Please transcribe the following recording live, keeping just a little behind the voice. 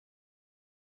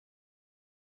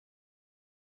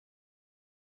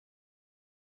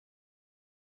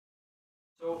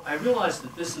So I realize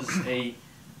that this is a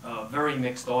very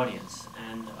mixed audience,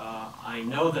 and I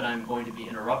know that I'm going to be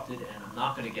interrupted and I'm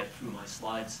not going to get through my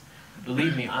slides.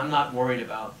 Believe me, I'm not worried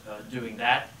about doing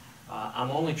that.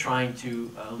 I'm only trying to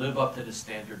live up to the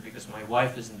standard because my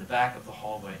wife is in the back of the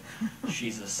hallway.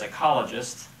 She's a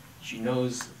psychologist. She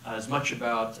knows as much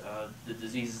about the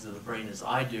diseases of the brain as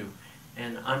I do,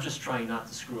 and I'm just trying not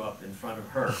to screw up in front of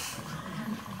her.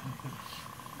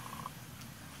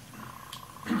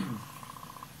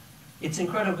 It's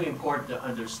incredibly important to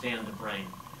understand the brain.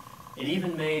 It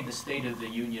even made the State of the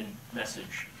Union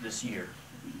message this year.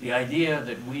 The idea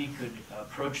that we could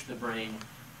approach the brain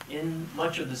in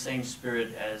much of the same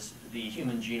spirit as the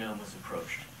human genome was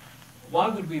approached. Why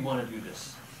would we want to do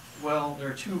this? Well, there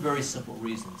are two very simple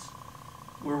reasons.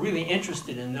 We're really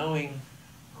interested in knowing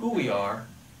who we are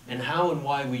and how and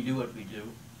why we do what we do,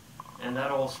 and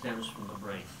that all stems from the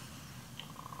brain.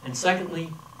 And secondly,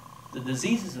 the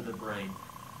diseases of the brain,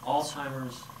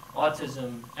 Alzheimer's,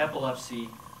 autism, epilepsy,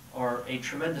 are a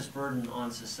tremendous burden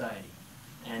on society.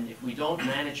 And if we don't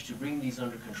manage to bring these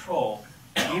under control,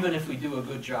 even if we do a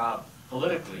good job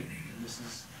politically, and this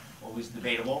is always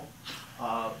debatable,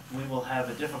 we will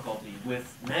have a difficulty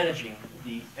with managing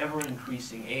the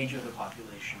ever-increasing age of the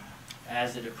population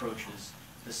as it approaches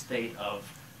the state of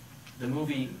the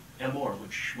movie Amour,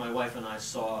 which my wife and I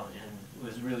saw and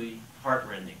was really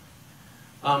heartrending.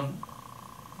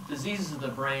 Diseases of the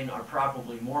brain are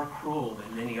probably more cruel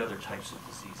than many other types of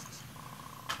diseases.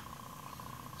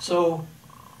 So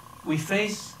we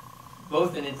face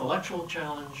both an intellectual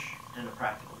challenge and a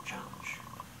practical challenge.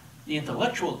 The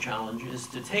intellectual challenge is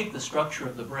to take the structure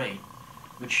of the brain,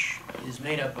 which is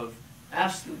made up of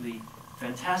absolutely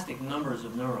fantastic numbers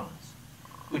of neurons,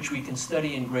 which we can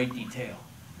study in great detail,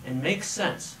 and make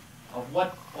sense of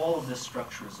what all of this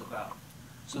structure is about.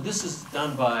 So this is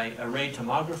done by array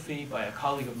tomography by a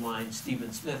colleague of mine,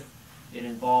 Stephen Smith. It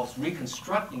involves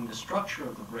reconstructing the structure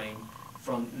of the brain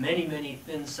from many, many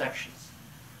thin sections.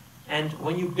 And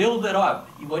when you build it up,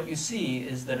 what you see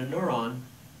is that a neuron,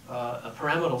 a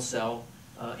pyramidal cell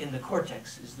in the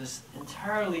cortex, is this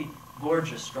entirely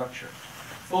gorgeous structure,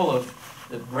 full of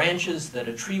the branches that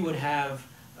a tree would have,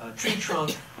 tree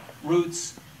trunk,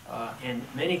 roots, and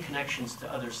many connections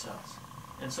to other cells.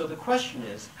 And so the question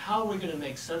is, how are we going to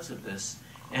make sense of this,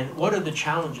 and what are the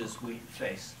challenges we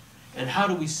face, and how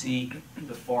do we see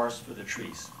the forest for the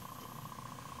trees?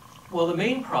 Well, the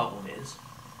main problem is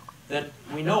that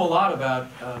we know a lot about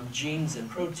genes and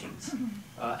proteins.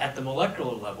 At the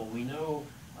molecular level, we know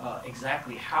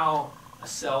exactly how a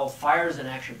cell fires an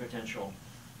action potential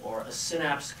or a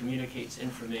synapse communicates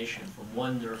information from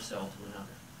one nerve cell to another.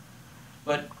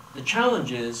 But the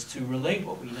challenge is to relate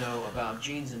what we know about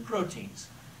genes and proteins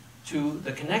to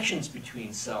the connections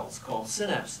between cells called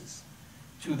synapses,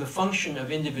 to the function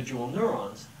of individual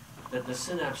neurons that the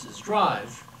synapses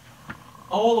drive,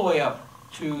 all the way up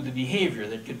to the behavior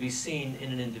that could be seen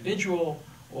in an individual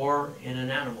or in an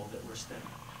animal that we're studying.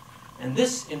 And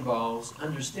this involves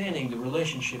understanding the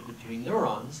relationship between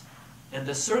neurons and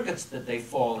the circuits that they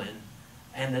fall in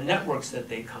and the networks that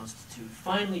they constitute,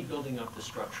 finally building up the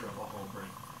structure of a whole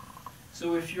brain.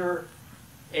 So if you're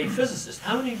a physicist,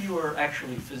 how many of you are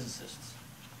actually physicists?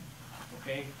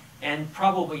 Okay? And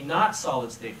probably not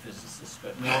solid-state physicists,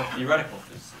 but more theoretical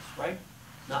physicists, right?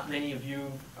 Not many of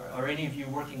you, are any of you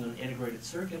working on integrated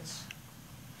circuits,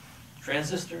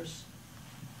 transistors,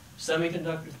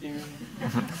 semiconductor theory,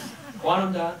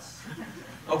 quantum dots?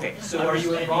 Okay, so are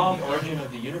you involved in the origin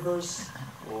of the universe,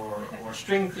 or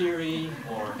string theory,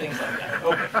 or things like that?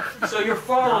 Okay, so you're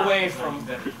far away from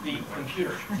the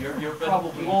computer. You're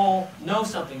probably all know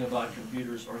something about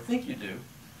computers, or think you do,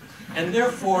 and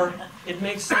therefore it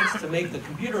makes sense to make the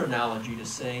computer analogy to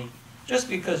say, just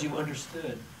because you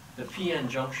understood the p-n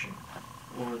junction,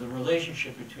 or the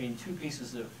relationship between two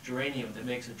pieces of germanium that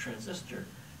makes a transistor,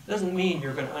 doesn't mean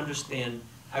you're going to understand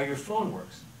how your phone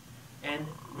works. And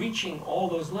reaching all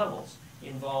those levels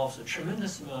involves a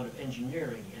tremendous amount of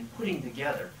engineering and putting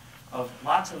together of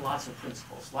lots and lots of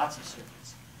principles, lots of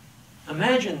circuits.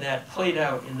 Imagine that played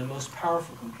out in the most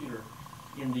powerful computer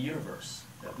in the universe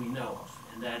that we know of,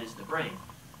 and that is the brain,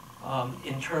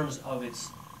 in terms of its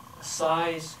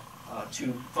size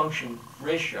to function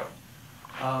ratio.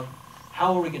 How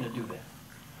are we going to do that?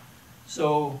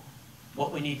 So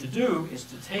what we need to do is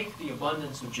to take the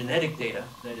abundance of genetic data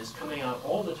that is coming out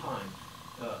all the time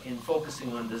in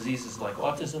focusing on diseases like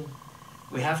autism.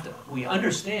 We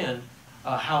understand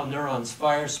how neurons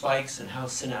fire spikes and how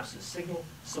synapses signal,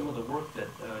 some of the work that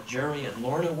Jerry and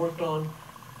Lorna worked on.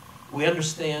 We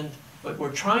understand, but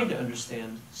we're trying to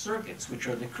understand circuits, which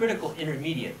are the critical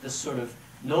intermediate, this sort of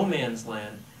no man's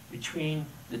land between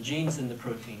the genes and the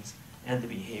proteins and the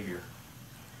behavior.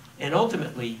 And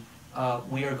ultimately,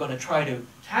 we are going to try to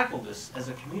tackle this as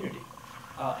a community.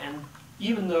 And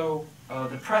even though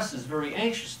the press is very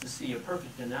anxious to see a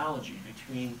perfect analogy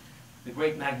between the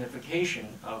great magnification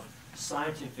of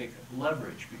scientific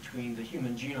leverage between the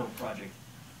Human Genome Project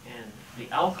and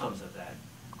the outcomes of that,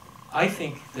 I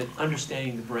think that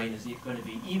understanding the brain is going to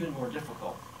be even more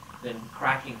difficult than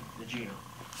cracking the genome.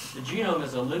 The genome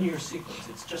is a linear sequence.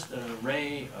 It's just an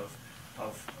array of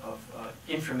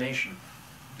information.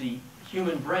 The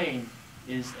human brain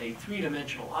is a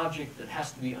three-dimensional object that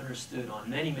has to be understood on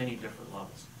many, many different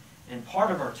levels. And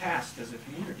part of our task as a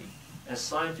community, as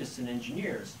scientists and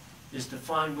engineers, is to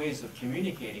find ways of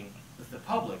communicating with the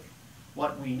public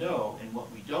what we know and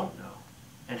what we don't know,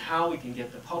 and how we can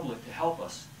get the public to help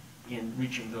us in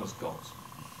reaching those goals.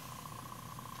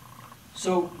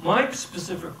 So my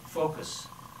specific focus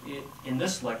in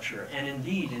this lecture, and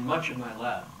indeed in much of my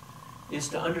lab, is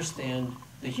to understand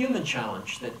the human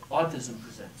challenge that autism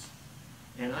presents.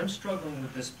 And I'm struggling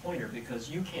with this pointer because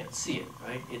you can't see it,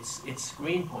 right? It's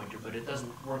screen pointer, but it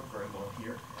doesn't work very well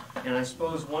here. And I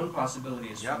suppose one possibility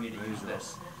is for me to use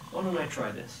this. Why don't I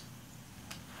try this?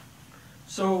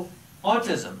 So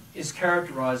autism is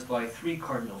characterized by three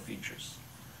cardinal features.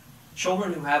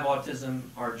 Children who have autism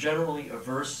are generally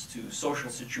averse to social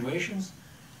situations.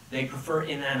 They prefer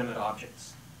inanimate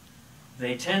objects.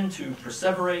 They tend to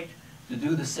perseverate, to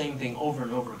do the same thing over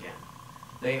and over again.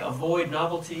 They avoid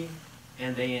novelty,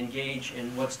 and they engage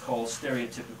in what's called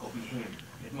stereotypical behavior.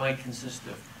 It might consist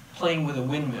of playing with a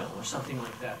windmill or something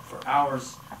like that for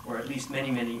hours or at least many,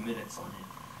 many minutes on end.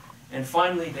 And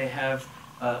finally, they have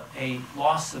a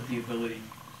loss of the ability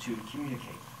to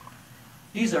communicate.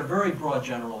 These are very broad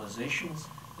generalizations.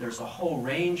 There's a whole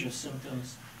range of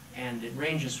symptoms, and it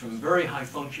ranges from very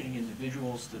high-functioning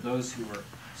individuals to those who are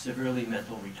severely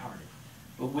mental retarded.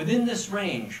 But within this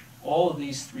range, all of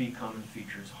these three common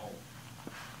features hold.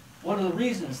 One of the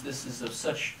reasons this is of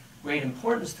such great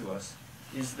importance to us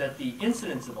is that the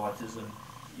incidence of autism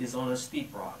is on a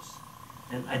steep rise.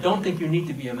 And I don't think you need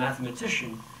to be a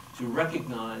mathematician to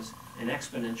recognize an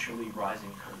exponentially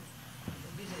rising curve.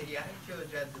 This area shows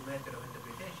that the method of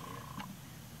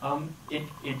interpretation.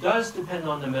 It does depend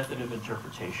on the method of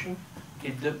interpretation.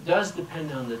 It does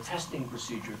depend on the testing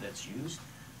procedure that's used.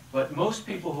 But most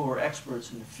people who are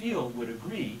experts in the field would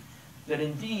agree that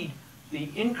indeed the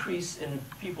increase in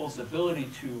people's ability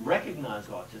to recognize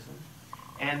autism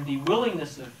and the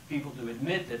willingness of people to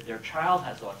admit that their child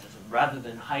has autism rather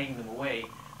than hiding them away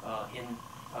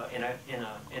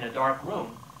in a dark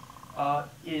room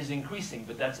is increasing.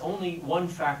 But that's only one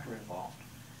factor involved.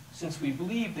 Since we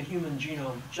believe the human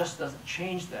genome just doesn't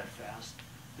change that fast,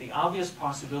 the obvious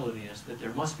possibility is that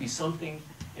there must be something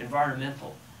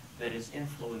environmental that is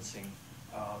influencing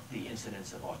the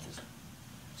incidence of autism.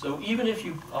 So even if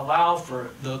you allow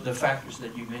for the factors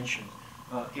that you mentioned,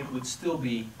 it would still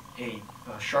be a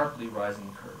sharply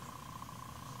rising curve.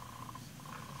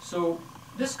 So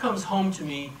this comes home to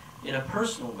me in a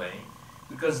personal way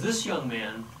because this young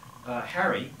man,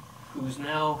 Harry, who's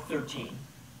now 13,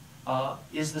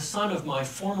 is the son of my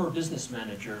former business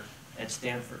manager at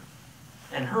Stanford.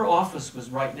 And her office was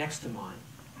right next to mine.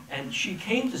 And she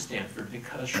came to Stanford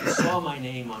because she saw my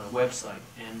name on a website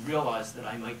and realized that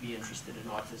I might be interested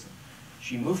in autism.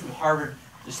 She moved from Harvard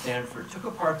to Stanford, took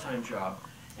a part-time job,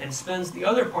 and spends the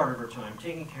other part of her time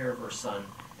taking care of her son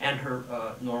and her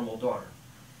normal daughter.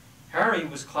 Harry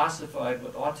was classified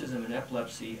with autism and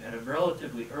epilepsy at a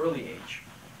relatively early age,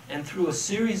 and through a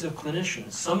series of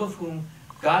clinicians, some of whom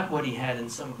got what he had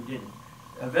and some who didn't,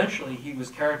 eventually he was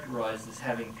characterized as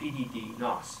having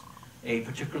PDD-NOS, a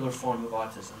particular form of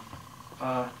autism.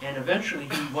 And eventually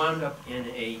he wound up in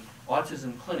an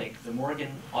autism clinic, the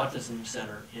Morgan Autism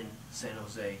Center in San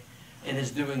Jose, and is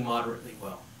doing moderately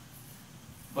well.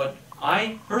 But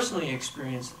I personally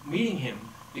experienced meeting him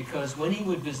because when he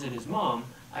would visit his mom,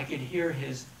 I could hear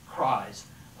his cries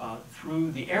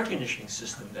through the air conditioning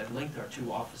system that linked our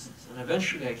two offices. And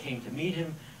eventually I came to meet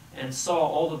him and saw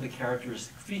all of the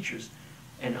characteristic features: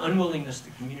 an unwillingness to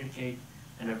communicate,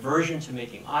 an aversion to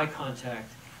making eye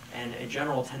contact, and a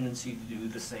general tendency to do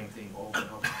the same thing over and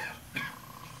over again.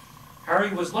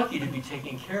 Harry was lucky to be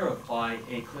taken care of by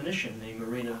a clinician named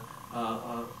Marina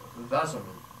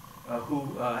Vazerman,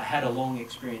 who had a long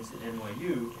experience at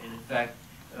NYU, and in fact,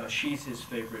 she's his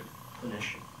favorite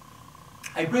clinician.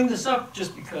 I bring this up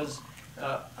just because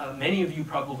many of you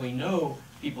probably know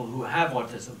people who have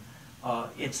autism.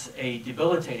 It's a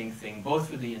debilitating thing, both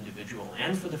for the individual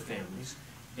and for the families.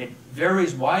 It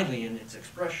varies widely in its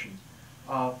expression.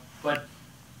 But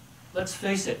let's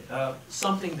face it,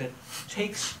 something that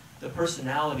takes the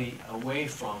personality away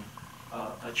from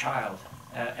a child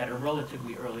at a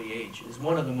relatively early age is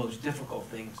one of the most difficult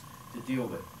things to deal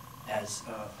with as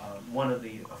one of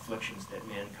the afflictions that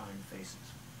mankind faces.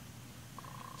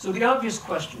 So the obvious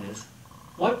question is,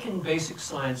 what can basic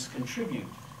science contribute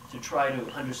to try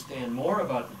to understand more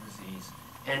about the disease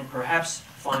and perhaps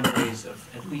find ways of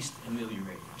at least ameliorating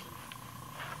it?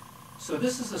 So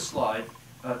this is a slide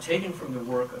taken from the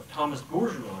work of Thomas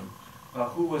Bourgeron,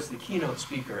 who was the keynote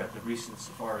speaker at the recent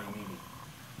Safari meeting.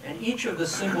 And each of the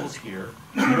symbols here,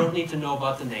 you don't need to know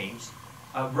about the names,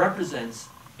 represents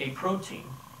a protein,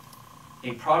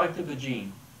 a product of a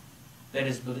gene that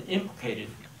has been implicated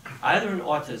either in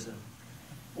autism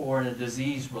or in a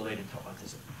disease related to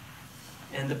autism.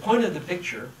 And the point of the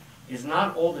picture is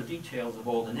not all the details of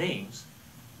all the names.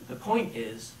 The point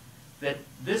is that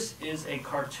this is a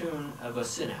cartoon of a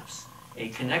synapse, a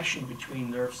connection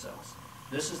between nerve cells.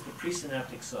 This is the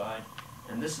presynaptic side,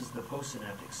 and this is the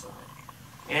postsynaptic side.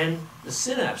 And the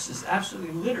synapse is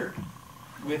absolutely littered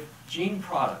with gene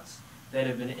products that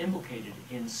have been implicated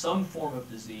in some form of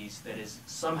disease that is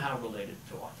somehow related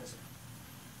to autism.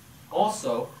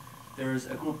 Also, there's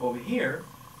a group over here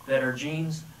that are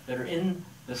genes that are in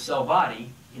the cell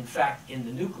body, in fact, in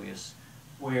the nucleus,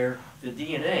 where the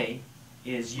DNA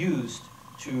is used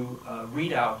to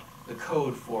read out the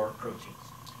code for proteins.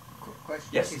 Question.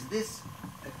 Yes. Is this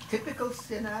a typical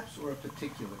synapse or a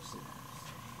particular synapse?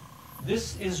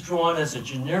 This is drawn as a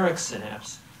generic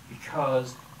synapse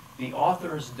because the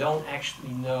authors don't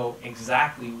actually know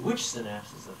exactly which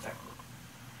synapse is affected.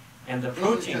 And the This is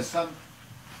proteins, just some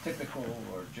typical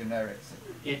or generic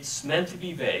synapse. it's meant to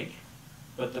be vague,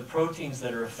 but the proteins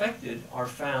that are affected are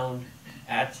found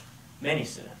at many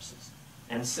synapses.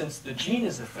 And since the gene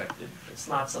is affected, it's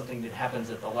not something that happens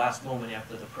at the last moment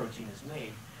after the protein is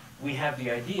made. We have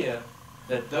the idea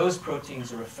that those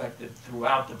proteins are affected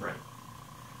throughout the brain.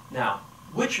 Now,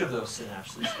 which of those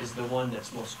synapses is the one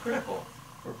that's most critical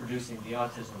for producing the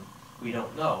autism, we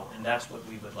don't know, and that's what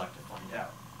we would like to find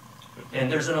out.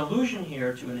 And there's an allusion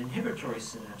here to an inhibitory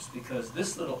synapse because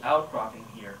this little outcropping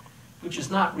here, which is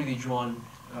not really drawn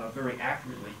very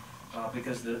accurately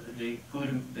because the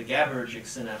GABAergic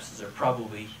synapses are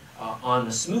probably on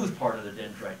the smooth part of the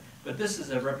dendrite, but this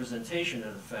is a representation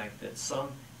of the fact that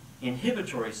some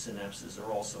inhibitory synapses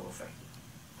are also affected.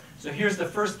 So here's the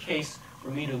first case for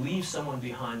me to leave someone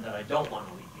behind that I don't want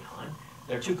to leave behind.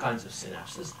 There are two kinds of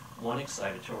synapses, one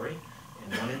excitatory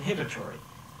and one inhibitory.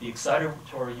 The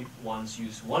excitatory ones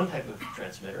use one type of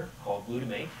transmitter called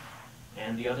glutamate,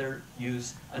 and the other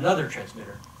use another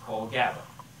transmitter called GABA.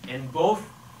 And both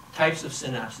types of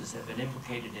synapses have been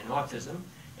implicated in autism,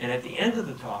 and at the end of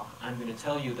the talk, I'm going to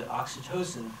tell you that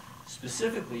oxytocin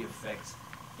specifically affects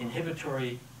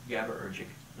inhibitory GABAergic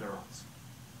neurons.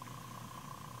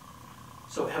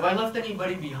 So have I left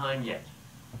anybody behind yet?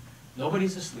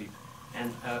 Nobody's asleep.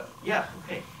 And yeah,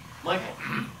 okay. Michael.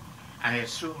 I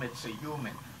assume it's a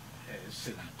human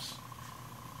synapse,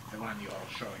 the one you are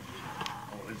showing me,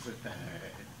 or is it a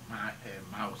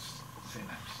mouse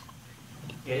synapse?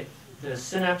 The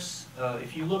synapse,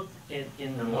 if you look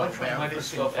in the electron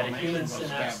microscope at a human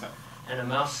synapse and a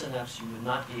mouse synapse, you would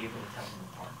not be able to tell them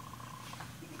apart.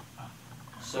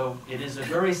 So it is a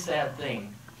very sad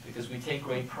thing because we take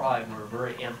great pride, we're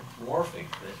very anthropomorphic,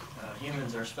 that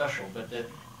humans are special, but the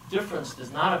difference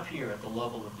does not appear at the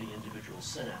level of the individual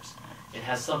synapse. It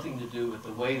has something to do with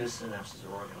the way the synapses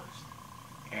are organized.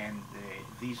 And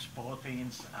these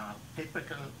proteins are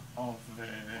typical of the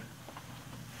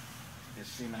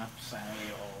synapse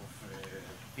of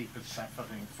people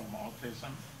suffering from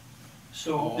autism?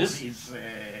 So or this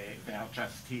they are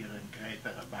just here in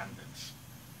greater abundance?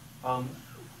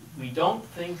 We don't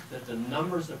think that the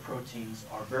numbers of proteins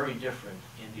are very different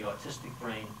in the autistic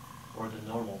brain or the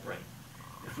normal brain.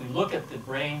 If we look at the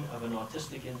brain of an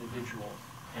autistic individual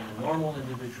and a normal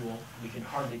individual, we can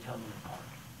hardly tell them apart.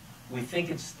 We think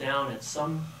it's down at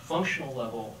some functional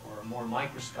level or a more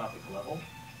microscopic level.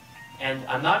 And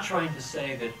I'm not trying to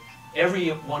say that every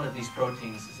one of these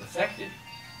proteins is affected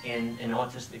in an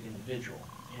autistic individual.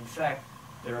 In fact,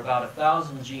 there are about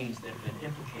 1,000 genes that have been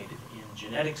implicated in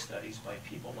genetic studies by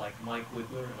people like Mike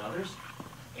Wigler and others,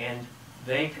 and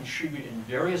they contribute in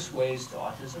various ways to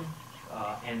autism,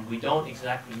 and we don't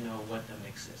exactly know what the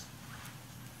mix is.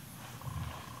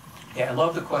 Yeah, I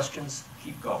love the questions.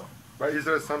 Keep going. But is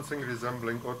there something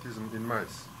resembling autism in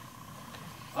mice?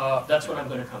 That's what I'm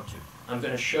going to come to. I'm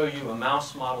going to show you a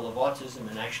mouse model of autism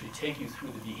and actually take you through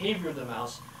the behavior of the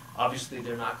mouse. Obviously,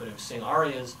 they're not going to sing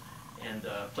arias and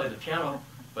play the piano,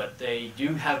 but they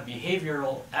do have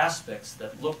behavioral aspects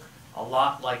that look a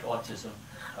lot like autism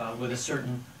with a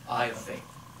certain eye of faith.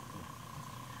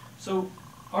 So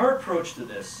our approach to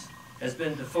this has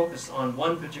been to focus on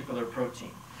one particular protein.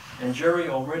 And Jerry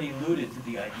already alluded to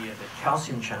the idea that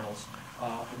calcium channels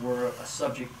were a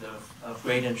subject of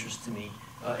great interest to me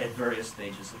at various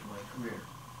stages of my career.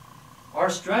 Our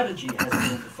strategy has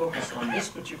been to focus on this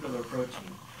particular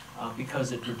protein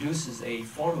because it produces a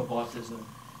form of autism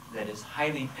that is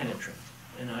highly penetrant.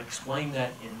 And I'll explain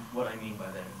that in what I mean by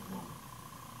that in a moment.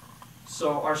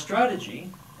 So our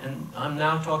strategy, and I'm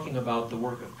now talking about the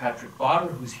work of Patrick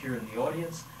Botter, who's here in the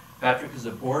audience. Patrick is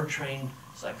a board-trained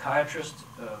psychiatrist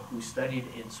who studied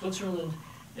in Switzerland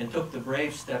and took the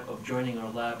brave step of joining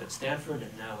our lab at Stanford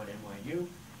and now at NYU.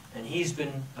 And he's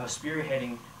been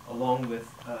spearheading, along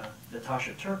with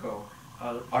Natasha Turco,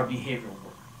 our behavioral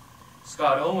work.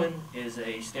 Scott Owen is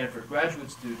a Stanford graduate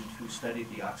student who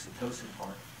studied the oxytocin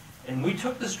part. And we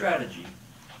took the strategy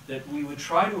that we would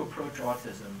try to approach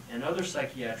autism and other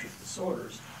psychiatric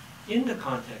disorders in the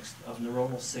context of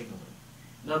neuronal signaling.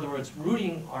 In other words,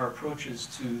 rooting our approaches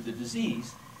to the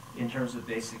disease in terms of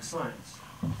basic science.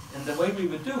 And the way we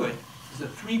would do it is a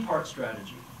three-part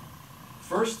strategy.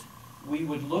 First, we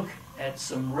would look at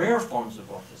some rare forms of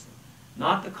autism,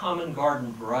 not the common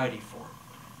garden variety form,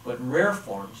 but rare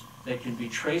forms that can be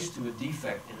traced to a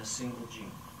defect in a single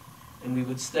gene. And we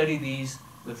would study these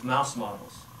with mouse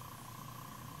models.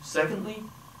 Secondly,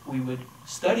 we would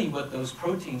study what those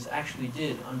proteins actually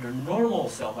did under normal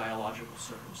cell biological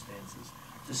circumstances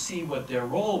to see what their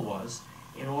role was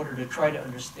in order to try to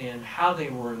understand how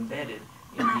they were embedded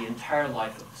in the entire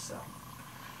life of the cell.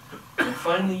 And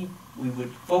finally, we would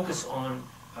focus on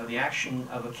the action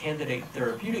of a candidate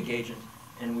therapeutic agent,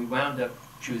 and we wound up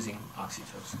choosing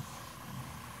oxytocin.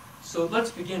 So let's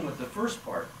begin with the first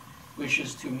part, which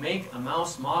is to make a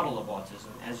mouse model of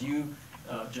autism, as you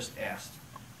just asked.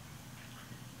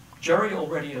 Jerry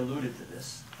already alluded to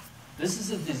this. This is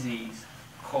a disease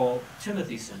called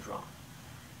Timothy syndrome.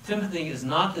 Timothy is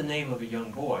not the name of a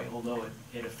young boy, although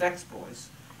it affects boys.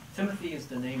 Timothy is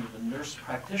the name of a nurse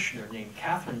practitioner named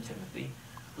Catherine Timothy,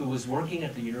 who was working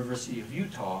at the University of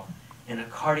Utah in a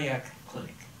cardiac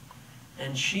clinic.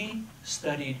 And she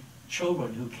studied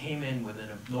children who came in with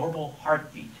an abnormal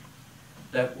heartbeat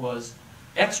that was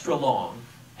extra long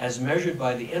as measured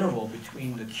by the interval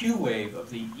between the Q wave of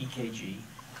the EKG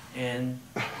and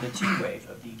the T wave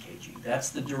of the EKG. That's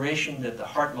the duration that the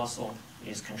heart muscle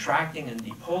is contracting and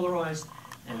depolarized,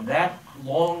 and that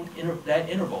that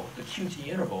interval, the QT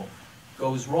interval,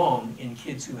 goes wrong in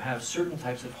kids who have certain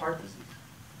types of heart disease.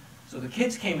 So the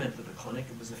kids came into the clinic.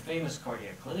 It was a famous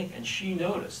cardiac clinic, and she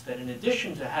noticed that in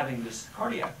addition to having this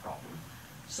cardiac problem,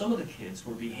 some of the kids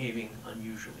were behaving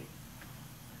unusually.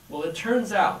 Well, it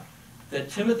turns out that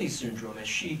Timothy syndrome, as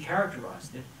she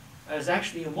characterized it, is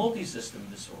actually a multi-system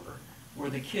disorder where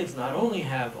the kids not only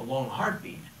have a long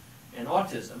heartbeat and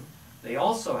autism, they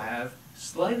also have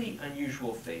slightly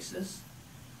unusual faces,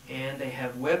 and they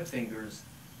have web fingers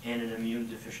and an immune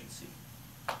deficiency.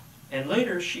 And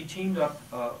later, she teamed up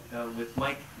with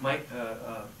Mike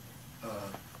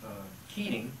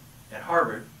Keating at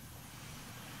Harvard,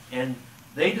 and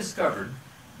they discovered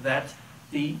that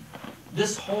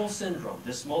this whole syndrome,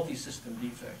 this multi-system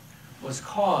defect, was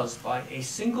caused by a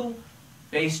single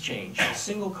base change, a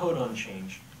single codon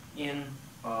change in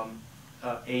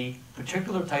a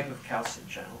particular type of calcium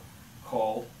channel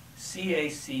called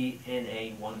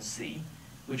CACNA1C,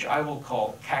 which I will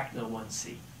call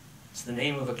CACNA1C. It's the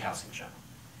name of a calcium channel.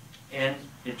 And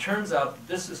it turns out that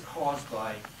this is caused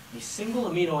by a single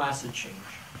amino acid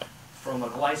change from a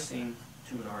glycine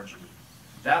to an arginine.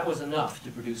 That was enough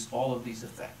to produce all of these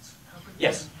effects.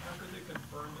 Yes? How could they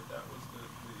confirm that that was the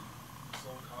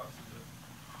sole cause of the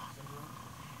syndrome?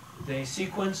 They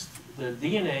sequenced the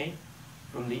DNA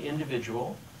from the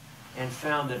individual and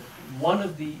found that one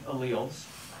of the alleles,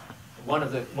 one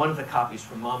of the copies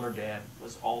from mom or dad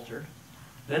was altered.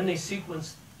 Then they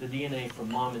sequenced the DNA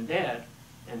from mom and dad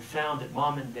and found that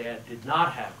mom and dad did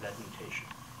not have that mutation.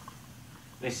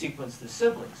 They sequenced the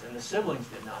siblings, and the siblings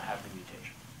did not have the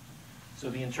mutation. So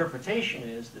the interpretation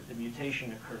is that the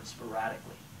mutation occurred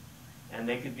sporadically. And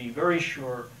they could be very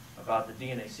sure about the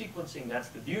DNA sequencing. That's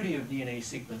the beauty of DNA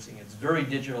sequencing. It's very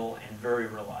digital and very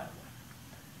reliable.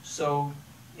 So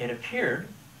it appeared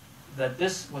that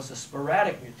this was a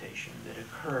sporadic mutation that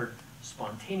occurred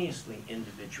spontaneously in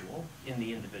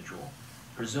the individual,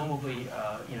 presumably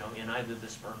in either the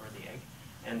sperm or the egg.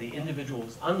 And the individual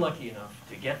was unlucky enough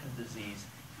to get the disease,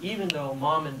 even though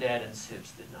mom and dad and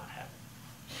sibs did not have it.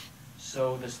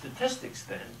 So the statistics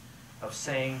then of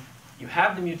saying you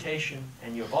have the mutation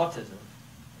and you have autism,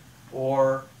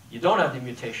 or you don't have the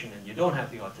mutation and you don't have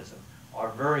the autism, are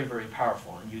very, very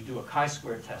powerful. And you do a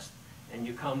chi-square test, and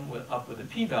you come up with a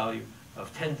p-value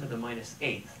of 10 to the minus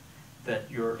eighth that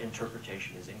your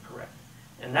interpretation is incorrect.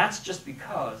 And that's just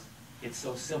because it's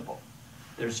so simple.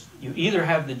 You either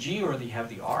have the G or you have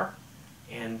the R,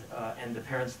 and the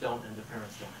parents don't, and the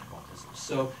parents don't have autism.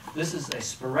 So this is a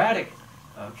sporadic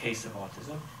case of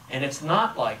autism, and it's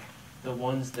not like the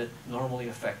ones that normally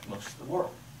affect most of the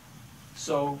world.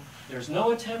 So there's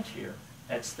no attempt here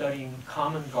at studying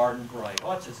common garden variety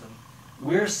autism.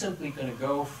 We're simply going to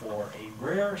go for a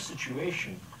rare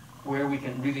situation where we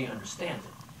can really understand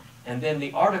it. And then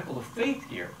the article of faith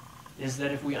here is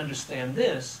that if we understand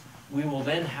this, we will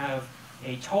then have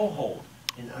a toehold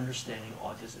in understanding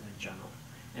autism in general.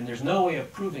 And there's no way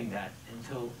of proving that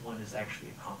until one has actually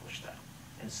accomplished that.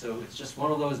 And so it's just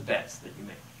one of those bets that you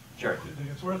make. Jerry? I think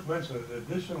it's worth mentioning, in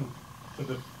addition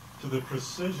to the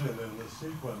precision in the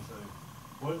sequencing,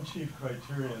 one chief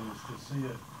criterion is to see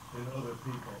it in other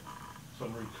people,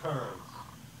 some recurrence.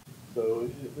 So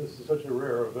if this is such a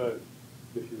rare event,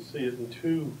 if you see it in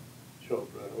 2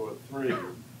 children or 3, it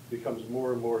becomes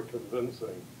more and more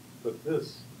convincing that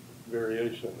this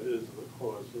variation is the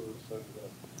cause of the syndrome.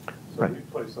 So Right. we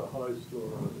place a high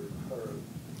score on the recurrence.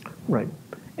 Right.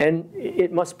 And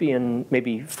it must be in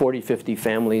maybe 40, 50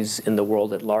 families in the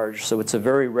world at large. So it's a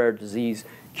very rare disease.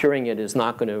 Curing it is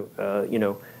not going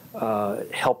to,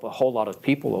 help a whole lot of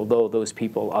people, although those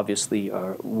people obviously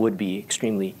would be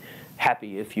extremely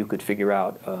happy if you could figure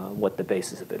out what the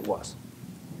basis of it was.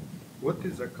 What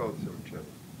is a calcium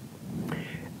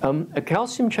channel? A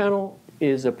calcium channel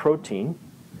is a protein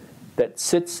that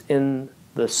sits in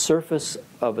the surface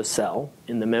of a cell,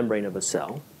 in the membrane of a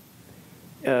cell.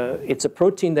 It's a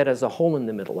protein that has a hole in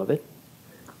the middle of it,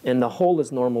 and the hole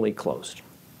is normally closed.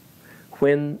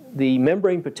 When the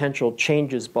membrane potential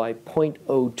changes by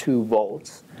 0.02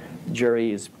 volts,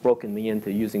 Jerry has broken me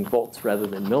into using volts rather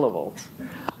than millivolts,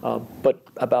 but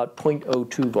about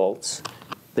 0.02 volts,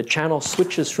 the channel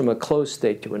switches from a closed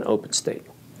state to an open state.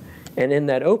 And in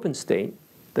that open state,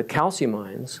 the calcium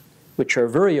ions, which are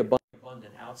very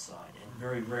abundant outside and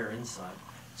very rare inside,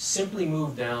 simply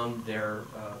move down their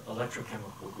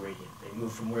electrochemical gradient. They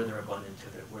move from where they're abundant to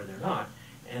where they're not.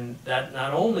 And that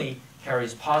not only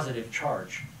carries positive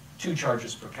charge, 2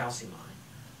 charges per calcium ion,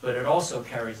 but it also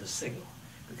carries a signal.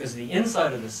 Because the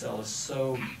inside of the cell is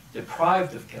so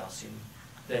deprived of calcium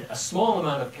that a small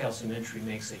amount of calcium entry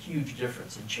makes a huge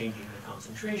difference in changing the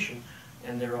concentration.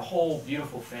 And there are a whole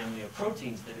beautiful family of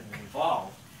proteins that have been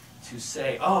evolved to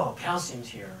say, oh, calcium's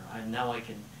here, and now I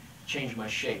can change my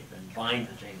shape and bind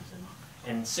the things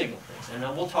and signal things.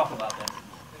 And we'll talk about that in a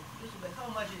moment. But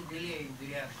how much is delay in the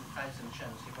reaction calcium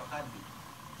channels if a heartbeat?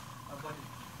 What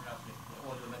is roughly the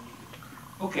order of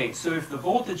magnitude? Okay, so if the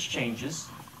voltage changes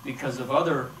because of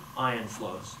other ion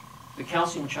flows, the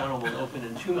calcium channel will open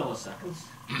in 2 milliseconds,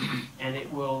 and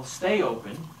it will stay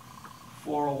open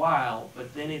for a while,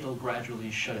 but then it'll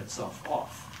gradually shut itself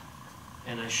off.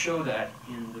 And I show that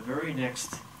in the very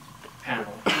next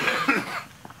panel here,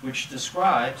 which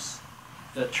describes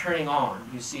the turning on.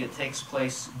 You see it takes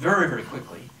place very, very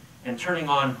quickly, and turning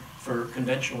on for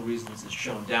conventional reasons is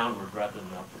shown downward rather than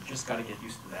upward. Just got to get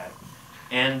used to that.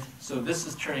 And so this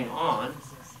is turning on,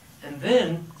 and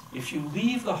then if you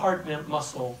leave the heart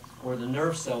muscle or the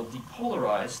nerve cell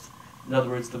depolarized, in other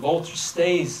words, the voltage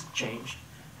stays changed,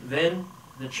 then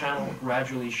the channel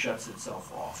gradually shuts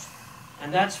itself off.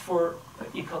 And that's for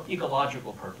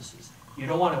ecological purposes. You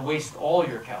don't want to waste all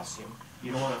your calcium.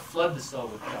 You don't want to flood the cell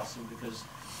with calcium because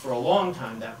for a long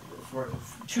time, for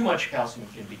too much calcium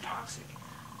can be toxic.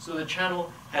 So the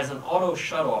channel has an auto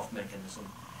shut-off mechanism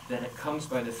that it comes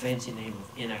by the fancy name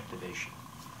of inactivation.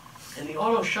 And the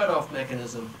auto shut-off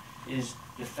mechanism is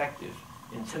defective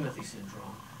in Timothy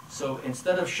syndrome. So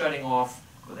instead of shutting off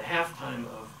with a half time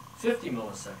of 50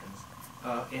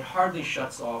 milliseconds, it hardly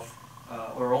shuts off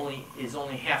or is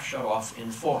only half shut off in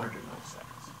 400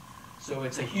 milliseconds. So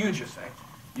it's a huge effect.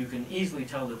 You can easily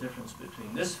tell the difference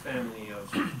between this family of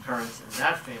currents and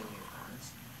that family of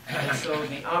currents. And so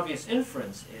the obvious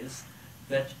inference is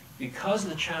that because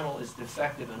the channel is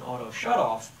defective and auto shut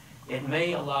off, it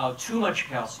may allow too much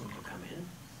calcium to come in.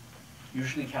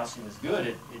 Usually calcium is good,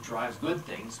 it drives good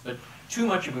things, but too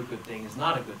much of a good thing is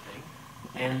not a good thing.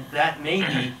 And that may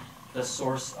be the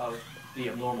source of the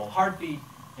abnormal heartbeat,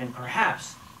 and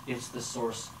perhaps it's the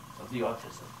source of the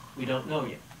autism. We don't know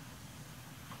yet.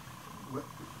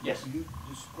 Yes? You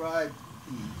described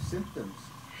the symptoms.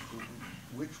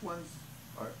 Which ones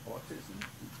are autism?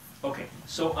 Okay,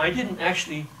 so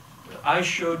I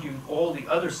showed you all the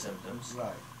other symptoms.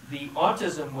 Right. The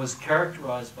autism was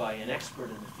characterized by an expert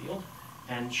in the field,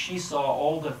 and she saw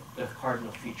all the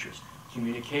cardinal features: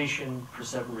 communication,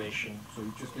 perseveration. So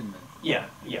you just didn't mention. Yeah,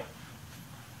 yeah.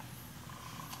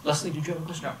 Leslie, did you have a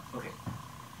question? No. Okay.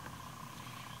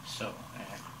 So,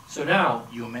 So now,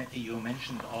 you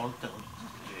mentioned altered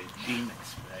gene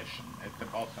expression at the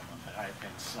bottom on the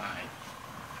right-hand side.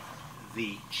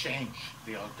 The change,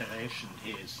 the alteration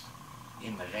is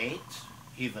in rate,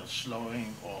 either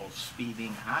slowing or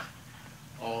speeding up,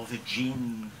 or the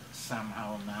gene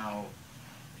somehow now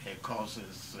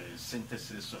causes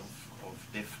synthesis of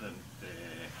different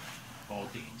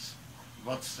proteins.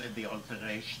 What's the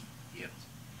alteration here?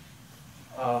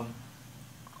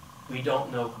 we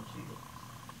don't know completely.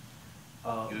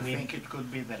 You think it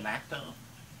could be the latter?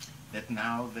 That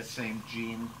now the same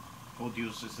gene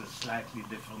produces a slightly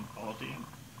different protein?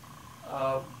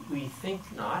 We think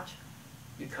not,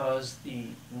 because the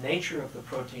nature of the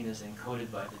protein is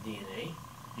encoded by the DNA,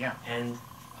 Yeah. and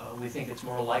we think it's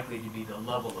more likely to be the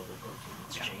level of the protein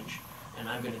that's changed. And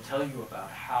I'm going to tell you about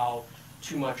how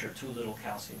too much or too little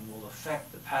calcium will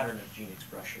affect the pattern of gene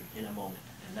expression in a moment.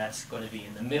 And that's going to be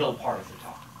in the middle part of the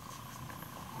talk.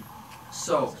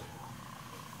 So,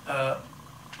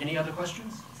 any other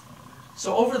questions?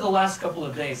 So over the last couple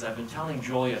of days, I've been telling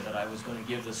Julia that I was going to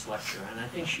give this lecture, and I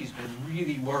think she's been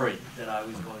really worried that I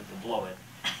was going to blow it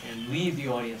and leave the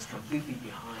audience completely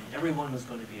behind. Everyone was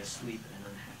going to be asleep and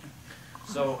unhappy.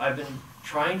 So I've been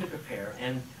trying to prepare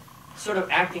and sort of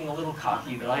acting a little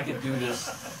cocky that I could do this.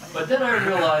 But then I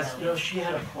realized, you know, she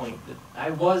had a point, that I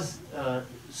was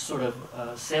sort of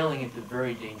sailing into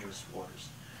very dangerous waters.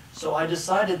 So I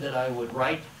decided that I would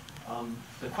write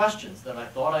the questions that I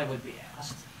thought I would be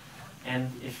asked.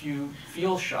 And if you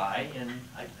feel shy, and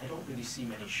I don't really see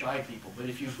many shy people, but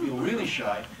if you feel really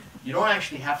shy, you don't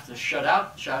actually have to shout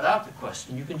out the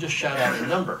question. You can just shout out a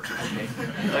number, okay?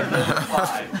 Like number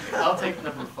 5. I'll take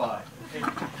number 5.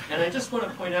 Okay? And I just want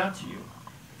to point out to you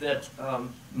that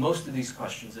most of these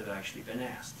questions have actually been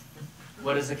asked.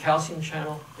 What is a calcium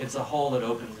channel? It's a hole that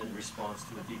opens in response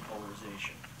to a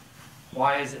depolarization.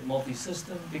 Why is it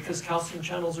multisystem? Because calcium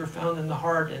channels are found in the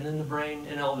heart and in the brain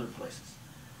and other places.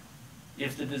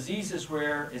 If the disease is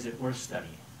rare, is it worth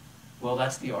studying? Well,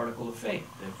 that's the article of faith.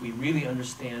 If we really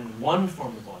understand one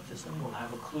form of autism, we'll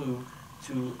have a clue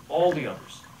to all the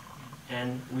others.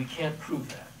 And we can't prove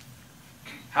that.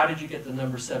 How did you get the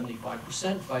number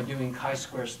 75%? By doing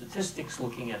chi-square statistics,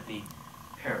 looking at the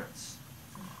parents.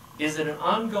 Is it an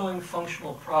ongoing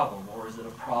functional problem, or is it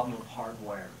a problem of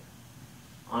hardwiring?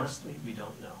 Honestly, we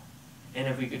don't know. And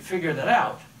if we could figure that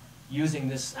out using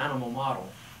this animal model,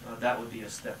 that would be a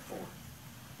step forward.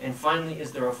 And finally,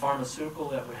 is there a pharmaceutical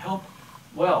that would help?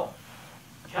 Well,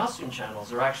 calcium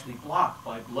channels are actually blocked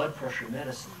by blood pressure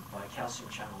medicine by calcium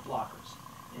channel blockers.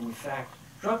 And in fact,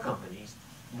 drug companies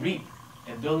bring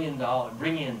in $1 billion of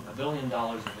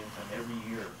income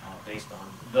every year based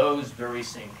on those very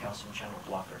same calcium channel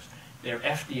blockers. They're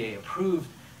FDA approved.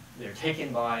 They're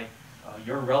taken by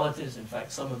your relatives. In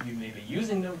fact, some of you may be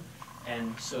using them,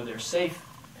 and so they're safe,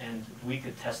 and we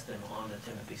could test them on the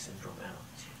Timothy syndrome animals.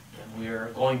 And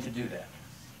we're going to do that.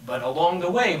 But along the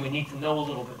way, we need to know a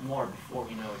little bit more before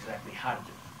we know exactly how to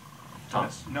do it.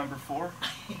 Thomas? Number 4?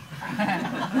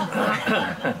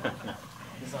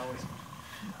 As always.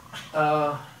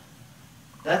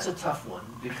 That's a tough one,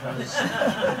 because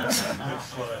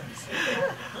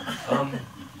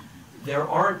there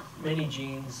aren't many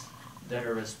genes that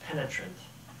are as penetrant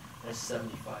as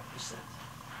 75%.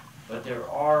 But there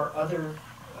are other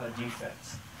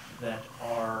defects that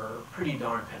are pretty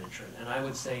darn penetrant. And I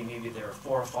would say maybe there are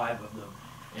 4 or 5 of them,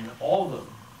 and all of them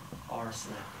are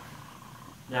synaptic.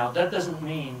 Now, that doesn't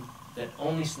mean that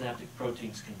only synaptic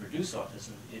proteins can produce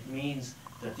autism. It means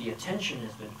that the attention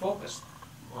has been focused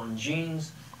on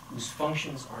genes whose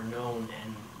functions are known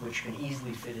and which can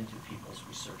easily fit into people's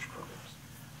research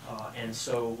programs. And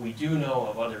so we do know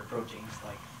of other proteins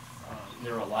like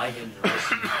neuroligin,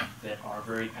 neurosine, that are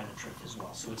very penetrant as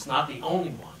well. So it's not the only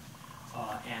one.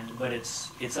 But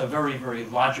it's a very, very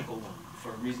logical one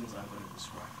for reasons I'm going to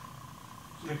describe.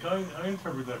 Nick, I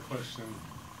interpret that question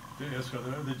to ask, are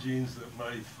there other genes that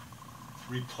might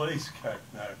replace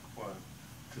CACNAC1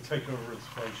 to take over its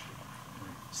function?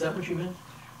 Is that what you meant?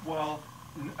 Well,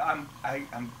 I'm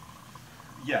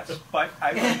yes, but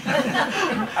I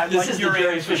This like is your the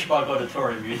Jerry answer. Fishbach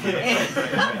Auditorium.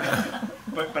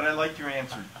 But I like your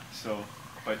answer. So,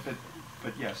 but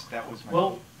yes, that was my.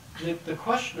 Well, the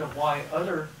question of why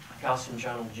other calcium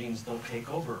channel genes don't take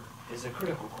over is a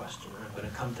critical question, and I'm going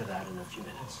to come to that in a few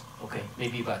minutes. Okay,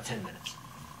 maybe about 10 minutes.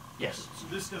 Yes. So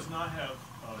this does not have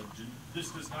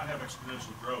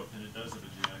exponential growth, and it does have a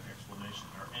genetic explanation.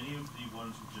 Are any of the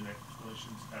ones with genetic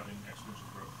explanations having exponential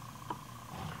growth?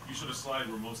 You showed a slide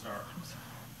where most are.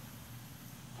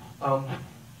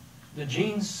 The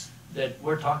genes that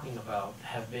we're talking about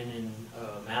have been in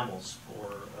mammals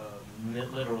for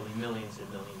literally millions and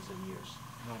millions of years.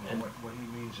 No, no, And- what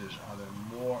he means is, are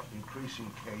there more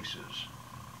increasing cases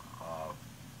of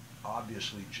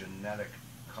obviously genetic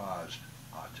caused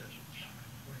autisms,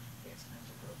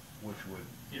 which would,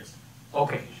 Yes.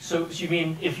 Okay, so you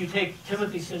mean if you take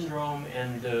Timothy syndrome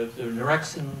and the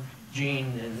Nerexin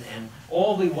gene and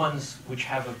all the ones which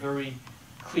have a very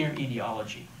clear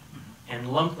etiology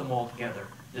and lump them all together,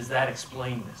 does that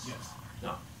explain this? Yes.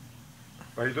 No.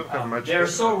 But you don't have much. They're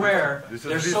so rare, This is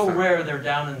they're so recent. rare, they're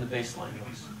down in the baseline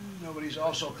dose. no, but he's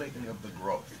also thinking of the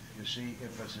growth. You see,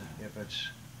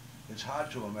 it's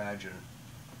hard to imagine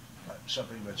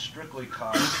something that's strictly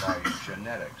caused by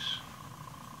genetics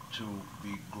to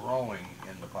be growing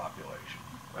in the population.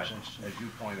 Right. Since, as you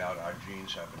point out, our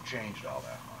genes haven't changed all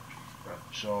that much.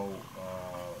 Right. So,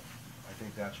 I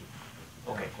think that's what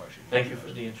the Okay, question. thank you for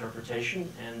the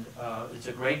interpretation, and it's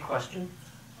a great question.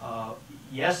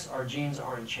 Yes, our genes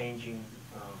aren't changing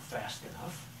fast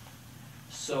enough,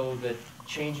 so that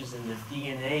changes in the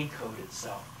DNA code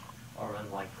itself are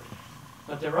unlikely.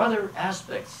 But there are other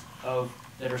aspects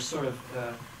that are sort of,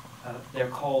 they're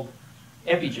called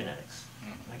epigenetics.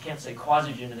 I can't say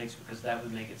quasi-genetics because that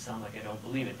would make it sound like I don't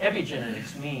believe it.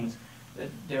 Epigenetics means that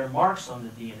there are marks on the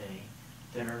DNA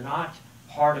that are not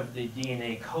part of the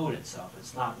DNA code itself.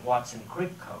 It's not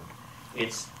Watson-Crick code.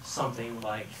 It's something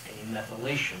like a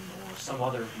methylation or some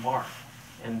other mark.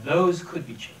 And those could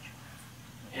be changing.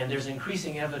 And there's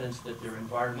increasing evidence that there are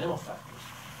environmental factors.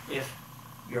 If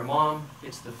your mom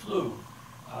gets the flu,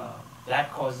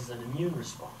 that causes an immune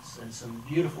response. And some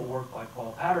beautiful work by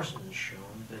Paul Patterson has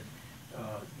shown that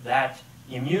that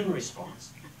immune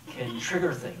response can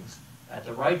trigger things at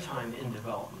the right time in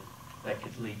development that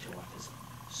could lead to autism.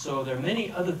 So there are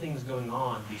many other things going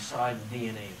on besides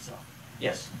DNA itself.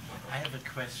 Yes? I have a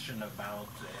question about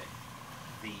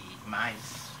the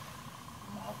mice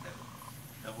model.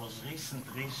 There was recent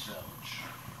research,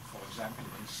 for example,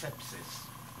 in sepsis,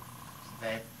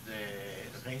 that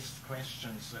raised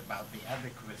questions about the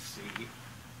adequacy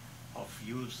of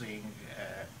using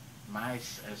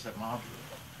mice as a model.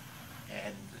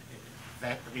 And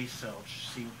that research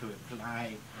seemed to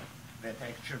imply that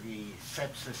actually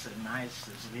sepsis in mice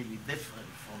is really different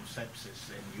from sepsis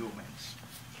in humans.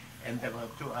 And there were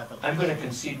two other... I'm going to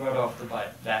concede right off the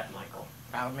bat, Michael.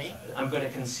 Pardon me? I'm going to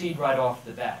concede right off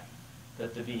the bat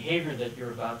that the behavior that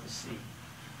you're about to see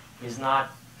is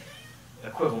not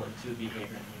equivalent to behavior in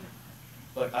human.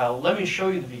 But let me show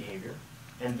you the behavior,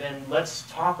 and then let's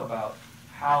talk about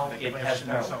how it has The question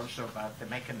is parallels. also about the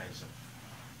mechanism.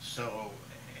 So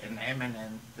an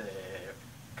eminent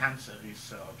cancer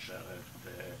researcher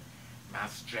at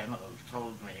Mass General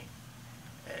told me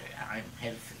I'm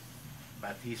healthy.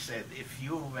 But he said, if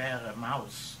you were a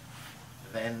mouse,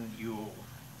 then your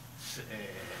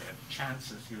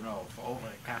chances, of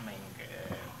overcoming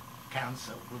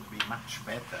cancer would be much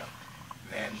better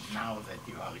than now that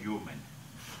you are human.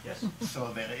 Yes.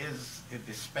 So there is a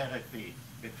disparity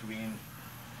between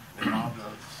the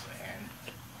models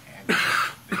and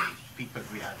the people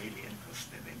we are really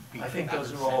interested in. People I think in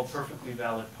those are other all sense. perfectly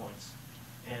valid points.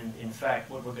 And in fact,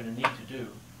 what we're going to need to do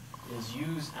is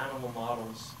use animal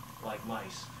models like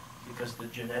mice, because the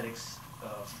genetics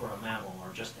for a mammal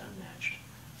are just unmatched.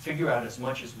 Figure out as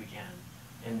much as we can,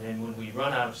 and then when we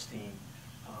run out of steam,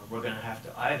 we're going to have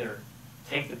to either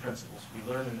take the principles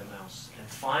we learn in the mouse and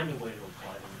find a way to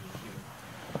apply them in the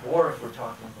human, or if we're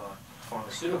talking about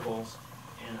pharmaceuticals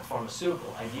and a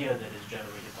pharmaceutical idea that is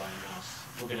generated by a mouse,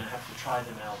 we're going to have to try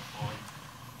them out on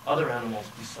other animals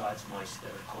besides mice that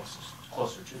are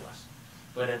closer to us.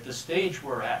 But at the stage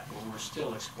we're at, where we're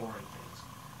still exploring things,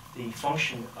 the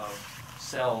function of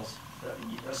cells,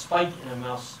 a spike in a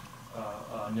mouse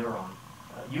neuron,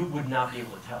 you would not be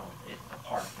able to tell it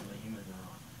apart from a human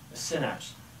neuron. The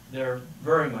synapse, they're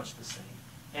very much the same.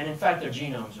 And in fact, their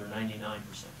genomes are 99%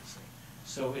 the same.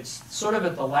 So it's sort of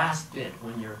at the last bit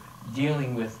when you're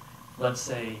dealing with, let's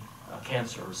say,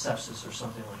 cancer or sepsis or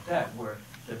something like that, where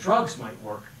the drugs might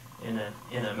work in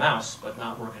a mouse but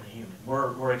not work in a human.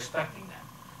 We're expecting that.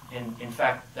 And in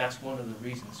fact, that's one of the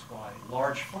reasons why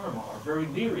large pharma are very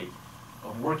leery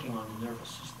of working on the nervous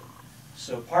system.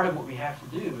 So part of what we have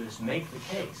to do is make the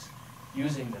case,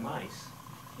 using the mice,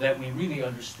 that we really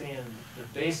understand the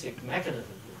basic mechanism of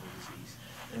the disease.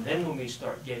 And then when we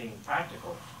start getting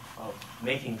practical of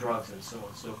making drugs and so on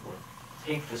and so forth,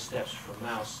 take the steps from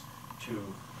mouse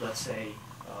to, let's say,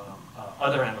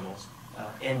 other animals,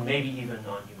 and maybe even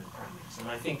non-human primates. And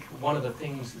I think one of the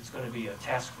things that's going to be a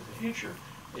task for the future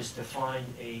is to find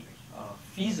a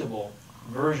feasible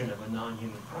version of a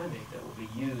non-human primate that will be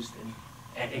used in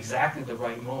at exactly the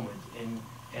right moment in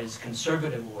as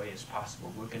conservative a way as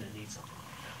possible, we're going to need something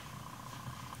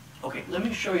like that. Okay, let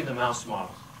me show you the mouse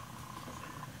model.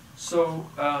 So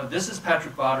this is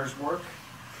Patrick Botter's work,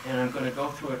 and I'm going to go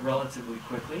through it relatively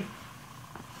quickly.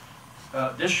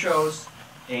 This shows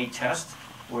a test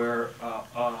where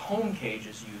a home cage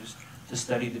is used to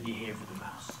study the behavior of the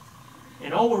mouse.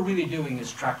 And all we're really doing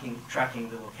is tracking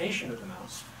the location of the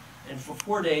mouse. And for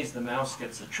 4 days, the mouse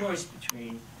gets a choice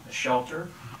between a shelter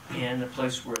and a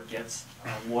place where it gets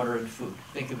water and food.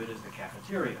 Think of it as the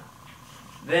cafeteria.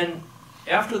 Then,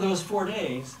 after those 4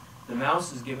 days, the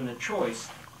mouse is given a choice,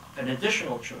 an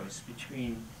additional choice,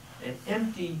 between an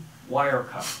empty wire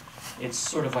cup. It's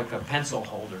sort of like a pencil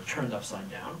holder turned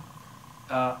upside down,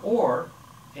 or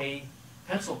a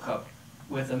pencil cup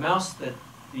with a mouse that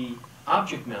the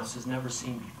object mouse has never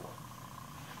seen before.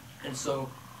 And so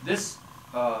this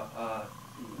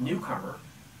newcomer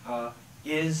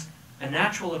is a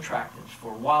natural attractant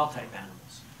for wild-type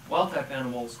animals. Wild-type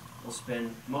animals will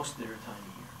spend most of their time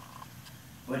here.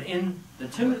 But in the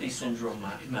Timothy syndrome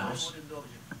mouse, What is the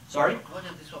object? sorry? What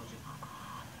is this object?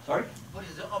 Sorry? What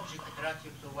is the object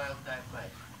attractive to wild-type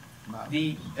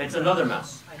mice? It's another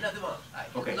mouse. Another mouse.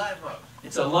 Okay. Live mouse.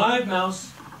 It's a live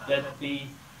mouse that the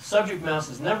subject mouse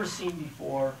has never seen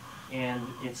before, and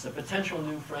it's a potential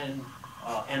new friend.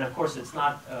 And of course, it's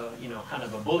not, kind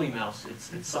of a bully mouse.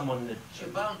 It's someone that. She's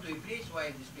bound to a place. Why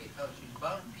in this place? How she's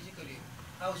bound physically?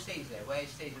 How stays there? Why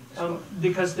stays in this spot?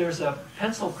 Because there's a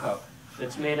pencil cup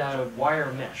that's made out of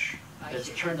wire mesh that's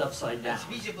turned upside down.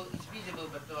 It's visible,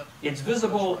 but not. It's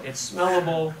visible, it's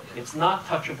smellable, it's not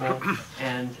touchable,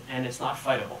 and it's not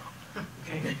fightable.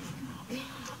 Okay.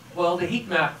 Well, the heat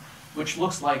map, which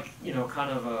looks like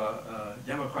kind of a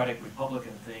Democratic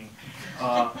Republican thing,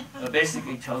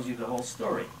 basically tells you the whole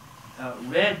story.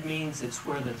 Red means it's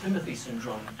where the Timothy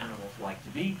syndrome animals like to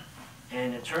be,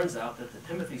 and it turns out that the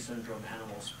Timothy syndrome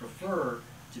animals prefer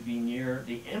to be near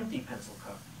the empty pencil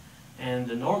cup, and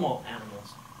the normal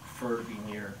animals prefer to be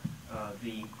near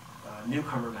the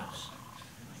newcomer mouse.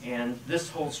 And this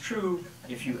holds true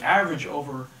if you average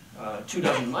over 2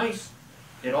 dozen mice.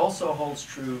 It also holds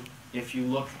true if you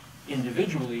look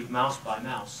individually, mouse by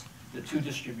mouse. The two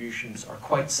distributions are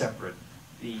quite separate.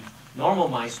 The normal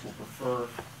mice will prefer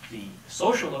the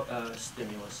social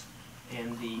stimulus,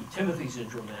 and the Timothy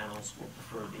syndrome animals will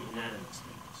prefer the inanimate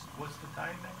stimulus. What's the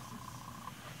time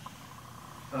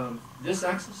axis? This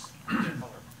axis,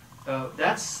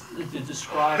 that's to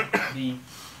describe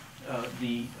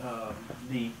the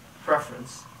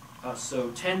preference. So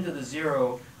 10 to the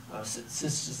 0,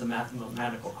 since it's a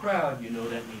mathematical crowd, you know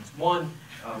that means 1.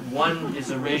 1 is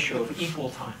a ratio of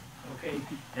equal time, okay?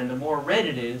 And the more red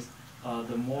it is,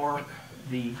 the more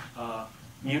the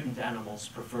mutant animals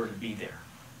prefer to be there.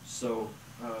 So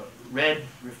red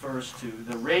refers to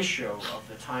the ratio of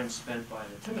the time spent by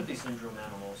the Timothy syndrome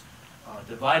animals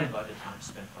divided by the time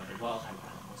spent by the wild-type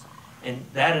animals. And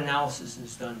that analysis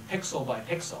is done pixel by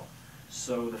pixel.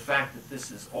 So the fact that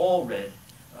this is all red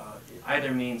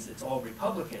either means it's all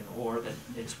Republican or that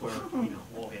it's where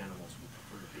all the animals would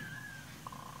prefer to be.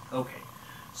 Okay,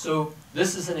 so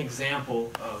this is an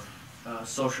example of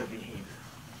social behavior.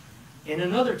 In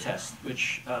another test,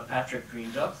 which Patrick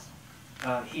dreamed up,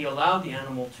 he allowed the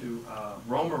animal to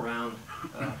roam around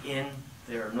in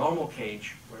their normal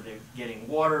cage where they're getting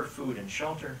water, food, and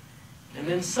shelter. And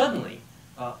then suddenly,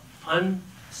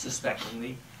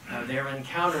 unsuspectingly, they're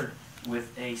encountered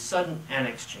with a sudden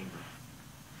annex chamber.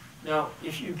 Now,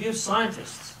 if you give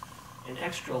scientists an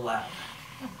extra lab,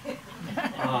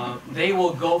 they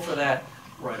will go for that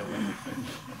right away.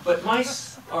 But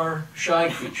mice are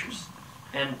shy creatures.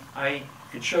 And I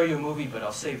could show you a movie, but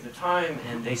I'll save the time,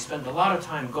 and they spend a lot of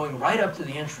time going right up to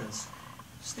the entrance,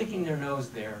 sticking their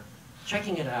nose there,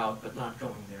 checking it out, but not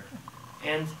going there.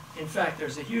 And in fact,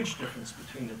 there's a huge difference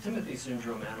between the Timothy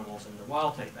syndrome animals and the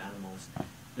wild-type animals.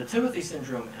 The Timothy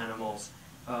syndrome animals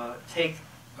take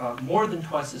more than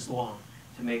twice as long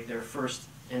to make their first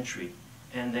entry,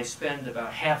 and they spend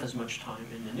about half as much time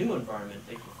in the new environment.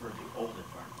 They prefer the old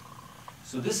environment.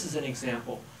 So this is an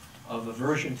example of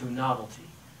aversion to novelty,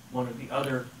 one of the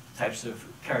other types of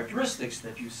characteristics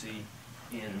that you see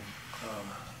in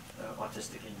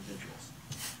autistic individuals.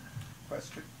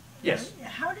 Question? Yes?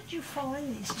 How did you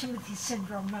find these Timothy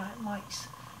syndrome mice?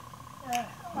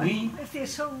 If they're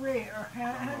so rare,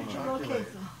 how did you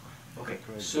locate them? Okay,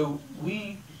 so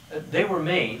they were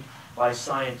made by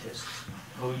scientists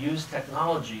who use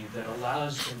technology that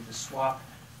allows them to swap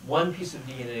one piece of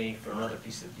DNA for another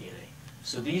piece of DNA.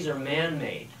 So these are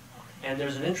man-made. And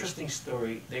there's an interesting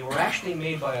story. They were actually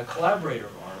made by a collaborator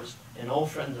of ours, an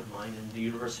old friend of mine in the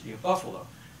University of Buffalo,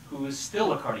 who is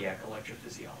still a cardiac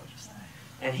electrophysiologist.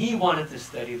 And he wanted to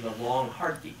study the long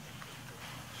heartbeat.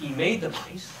 He made the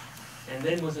mice and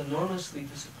then was enormously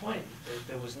disappointed that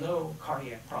there was no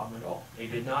cardiac problem at all. They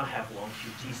did not have long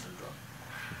QT syndrome.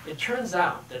 It turns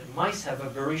out that mice have a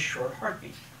very short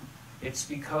heartbeat. It's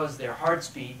because their hearts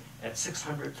beat at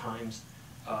 600 times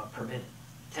per minute,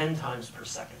 10 times per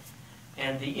second.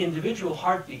 And the individual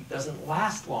heartbeat doesn't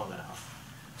last long enough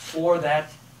for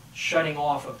that shutting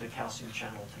off of the calcium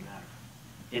channel to matter.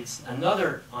 It's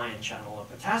another ion channel, a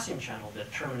potassium channel,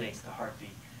 that terminates the heartbeat.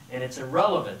 And it's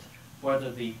irrelevant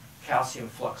whether the calcium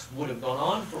flux would have gone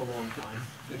on for a long time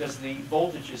because the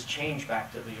voltages change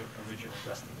back to the original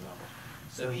resting level.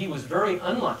 So he was very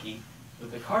unlucky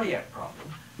with the cardiac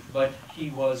problem, but he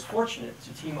was fortunate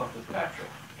to team up with Patrick,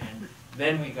 and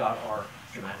then we got our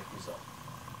dramatic result.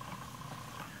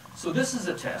 So this is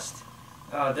a test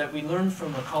that we learned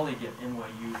from a colleague at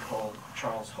NYU called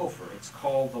Charles Hofer. It's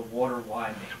called the water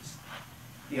Y maze.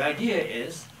 The idea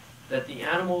is that the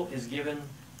animal is given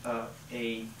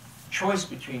a choice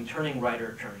between turning right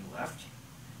or turning left,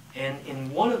 and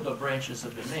in one of the branches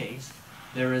of the maze,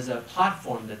 there is a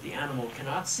platform that the animal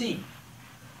cannot see,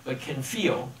 but can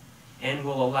feel, and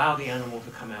will allow the animal to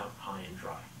come out high and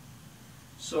dry.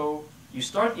 So you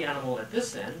start the animal at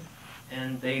this end,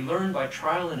 and they learn by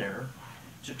trial and error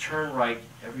to turn right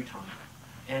every time.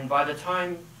 And by the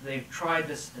time they've tried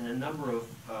this in a number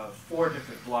of 4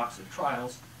 different blocks of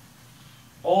trials,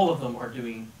 all of them are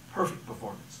doing perfect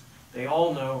performance. They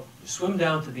all know you swim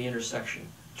down to the intersection,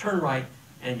 turn right,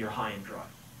 and you're high and dry.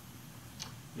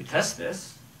 We test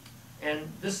this, and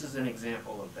this is an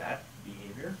example of that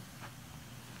behavior,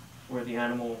 where the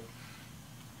animal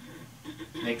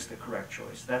makes the correct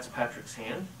choice. That's Patrick's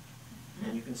hand,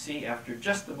 and you can see after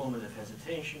just a moment of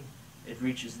hesitation, it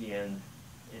reaches the end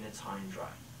and it's high and dry.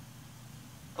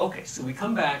 Okay, so we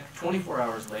come back 24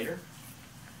 hours later,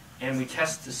 and we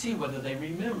test to see whether they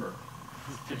remember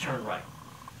to turn right.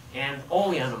 And all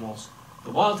the animals,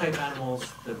 the wild-type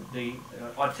animals, the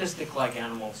autistic-like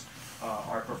animals,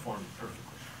 are performing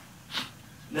perfectly.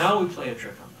 Now we play a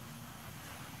trick on them.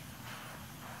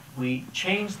 We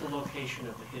change the location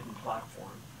of the hidden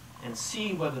platform and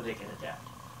see whether they can adapt.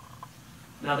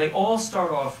 Now they all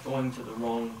start off going to the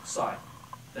wrong side.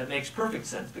 That makes perfect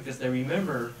sense because they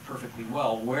remember perfectly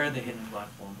well where the hidden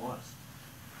platform was.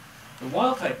 The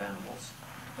wild-type animals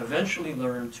eventually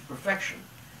learn to perfection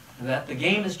that the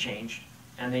game has changed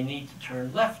and they need to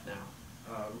turn left now,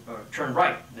 or turn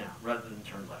right now rather than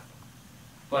turn left.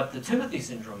 But the Timothy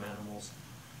syndrome animals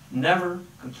never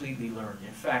completely learn.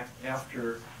 In fact,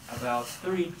 after about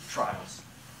 30 trials,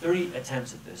 30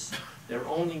 attempts at this, they're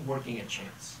only working at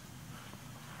chance.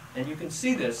 And you can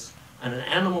see this on an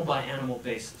animal-by-animal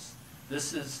basis.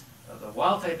 This is the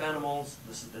wild-type animals,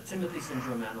 this is the Timothy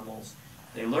syndrome animals.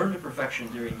 They learn to perfection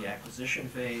during the acquisition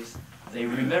phase. They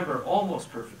remember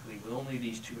almost perfectly with only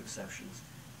these 2 exceptions.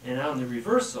 And on the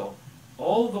reversal,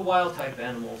 all of the wild-type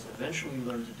animals eventually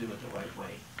learn to do it the right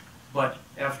way. But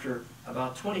after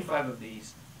about 25 of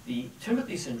these, the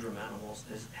Timothy syndrome animals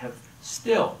have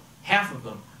still, half of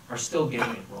them are still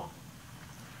getting it wrong.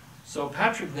 So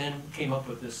Patrick then came up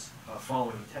with this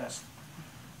following test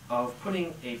of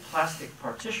putting a plastic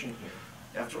partition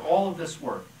here. After all of this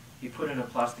work, he put in a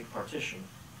plastic partition,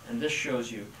 and this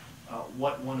shows you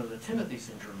what one of the Timothy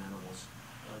syndrome animals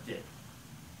did.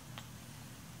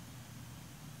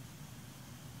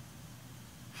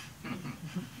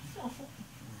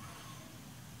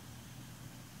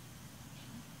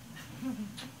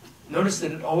 Notice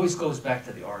that it always goes back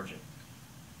to the origin.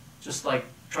 Just like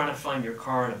trying to find your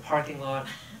car in a parking lot,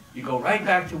 you go right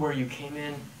back to where you came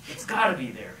in. It's got to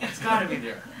be there. It's got to be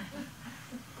there.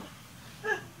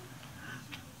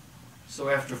 So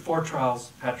after 4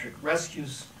 trials, Patrick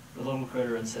rescues the little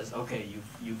critter and says, "Okay,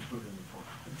 you've proven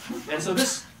your point." And so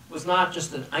this was not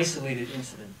just an isolated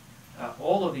incident.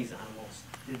 All of these animals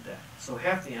did that. So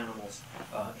half the animals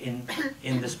in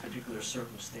this particular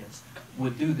circumstance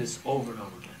would do this over and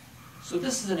over again. So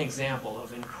this is an example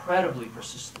of incredibly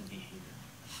persistent behavior.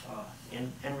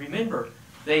 And remember,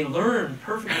 they learned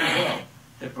perfectly well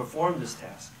to perform this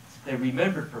task. They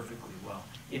remembered perfectly well.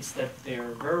 It's that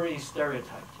they're very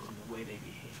stereotyped in the way they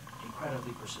behave,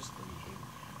 incredibly persistent behavior.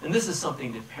 And this is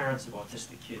something that parents of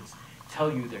autistic kids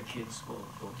tell you their kids will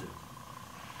do.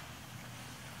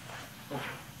 Okay,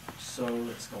 so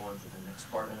let's go on to the next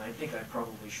part. And I think I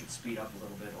probably should speed up a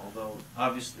little bit, although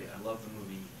obviously I love the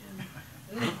movie.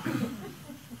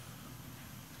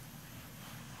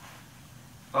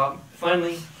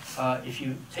 Finally, if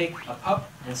you take a pup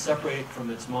and separate it from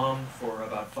its mom for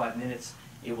about 5 minutes,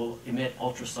 it will emit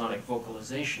ultrasonic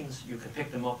vocalizations. You can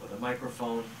pick them up with a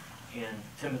microphone, and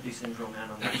Timothy syndrome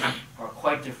animals are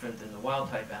quite different than the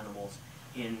wild-type animals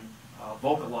in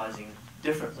vocalizing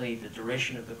differently. The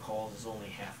duration of the calls is only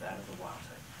half that of the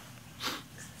wild-type.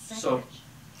 So,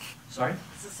 sorry?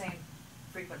 It's the same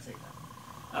frequency,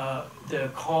 though. The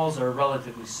calls are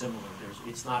relatively similar.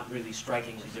 It's not really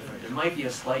strikingly different. There might be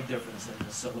a slight difference in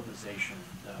the syllabization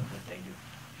that they do.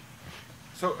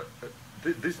 So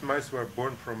these mice were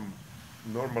born from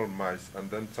normal mice, and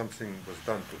then something was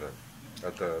done to them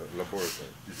at the laboratory.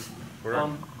 Is it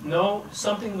correct? No,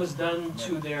 something was done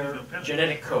to their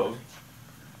genetic code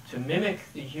to mimic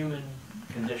the human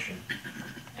condition.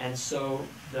 And so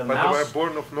the but mouse... they were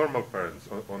born of normal parents,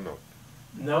 or no?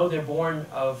 No, they're born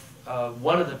of...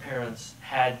 one of the parents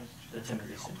had the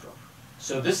Timothy syndrome.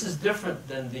 So this is different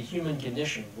than the human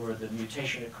condition where the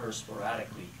mutation occurs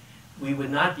sporadically. We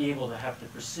would not be able to have the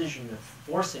precision of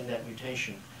forcing that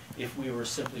mutation if we were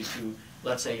simply to,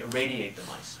 let's say, irradiate the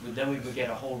mice. Then we would get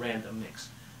a whole random mix.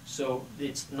 So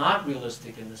it's not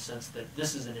realistic in the sense that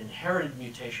this is an inherited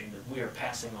mutation that we are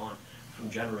passing on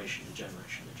from generation to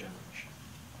generation to generation.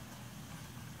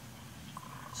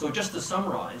 So just to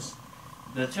summarize,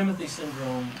 the Timothy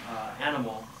syndrome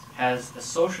animal has a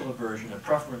social aversion, a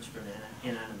preference for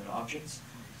inanimate objects.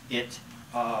 It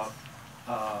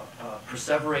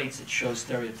perseverates, it shows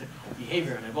stereotypical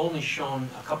behavior, and I've only shown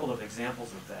a couple of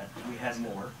examples of that. We had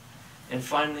more. And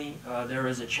finally, there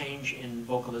is a change in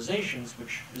vocalizations,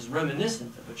 which is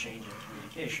reminiscent of a change in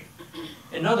communication.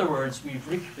 In other words, we've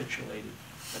recapitulated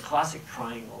the classic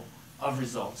triangle of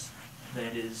results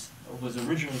that was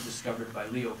originally discovered by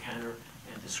Leo Kanner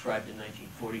and described in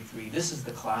 1943. This is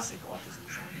the classic autism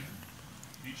triangle.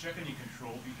 Do you check any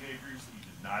control behaviors that you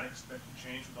did not expect to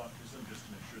change with autism, just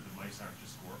to make sure the mice aren't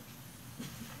just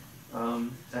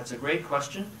warped? That's a great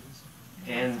question.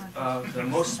 And the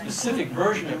most specific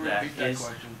version of that is...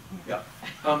 Yeah.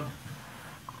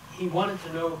 He wanted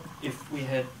to know if we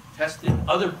had tested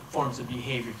other forms of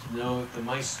behavior to know if the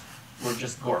mice were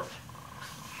just gorped.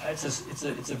 It's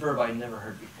a verb I never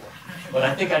heard before, but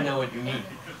I think I know what you mean.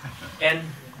 And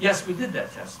yes, we did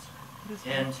that test.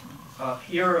 And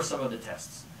here are some of the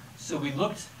tests. So we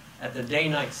looked at the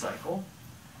day-night cycle,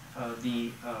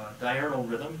 the diurnal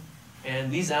rhythm,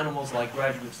 and these animals, like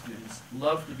graduate students,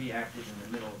 love to be active in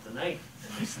the middle of the night,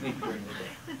 and they sleep during the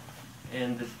day.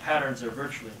 And the patterns are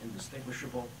virtually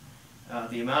indistinguishable.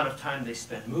 The amount of time they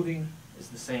spend moving is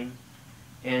the same.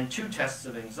 And two tests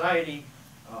of anxiety.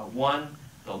 One,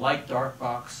 the light-dark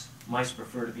box. Mice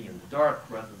prefer to be in the dark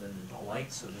rather than in the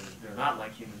light, so they're not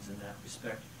like humans in that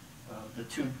respect. The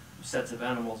two sets of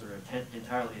animals are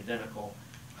entirely identical.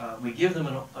 We give them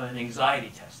an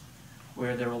anxiety test,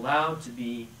 where they're allowed to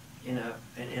be in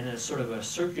a sort of a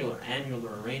circular,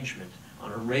 annular arrangement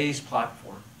on a raised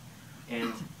platform.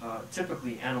 And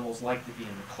typically, animals like to be in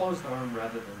the closed arm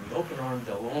rather than the open arm.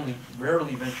 They'll only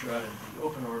rarely venture out into the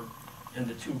open arm, and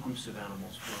the two groups of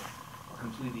animals are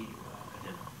completely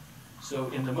identical. So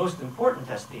in the most important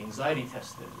test, the anxiety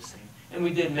test, they're the same. And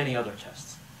we did many other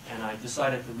tests. And I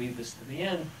decided to leave this to the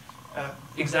end,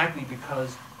 exactly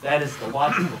because that is the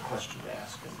logical question to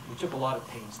ask. And we took a lot of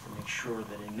pains to make sure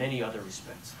that in many other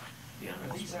respects, the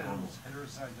animals These were normal. animals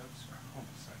heterozygotes or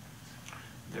homozygotes?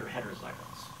 They're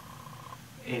heterozygotes.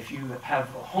 If you have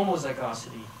a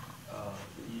homozygosity,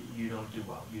 you don't do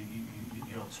well. You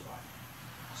don't survive.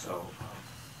 So,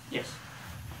 yes.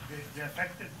 The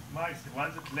affected mice, the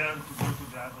ones that learn to go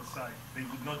to the other side, they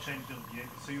would not change their behavior.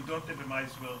 So you don't have a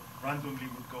mice where randomly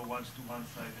would go once to one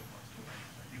side and once to the other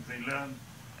side. If they learn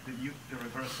the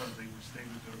reversal, they will stay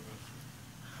with the reversal.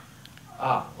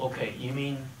 Ah, okay. You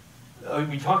mean, are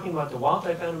we talking about the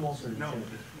wild-type animals or the No,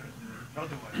 Timothy? not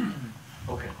the one.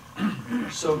 Okay.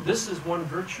 So this is one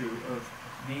virtue of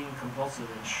being compulsive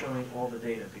and showing all the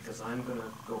data, because I'm going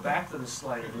to go back to the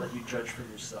slide and let you judge for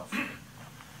yourself.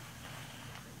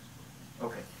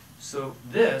 Okay. So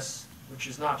this, which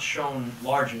is not shown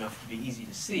large enough to be easy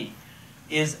to see,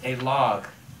 is a log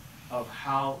of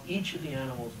how each of the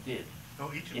animals did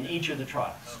in each of the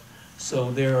trials.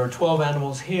 So there are 12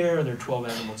 animals here, there are 12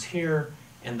 animals here,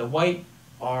 and the white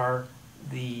are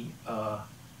the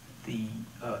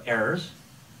errors,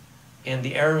 and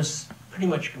the errors pretty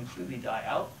much completely die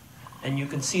out, and you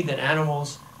can see that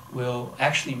animals will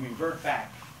actually revert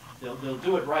back. They'll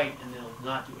do it right and they'll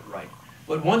not do it right.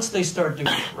 But once they start doing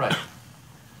it right,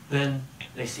 then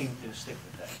they seem to stick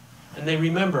with that. And they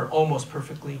remember almost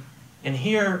perfectly. And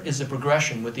here is a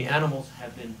progression where the animals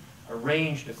have been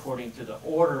arranged according to the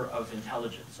order of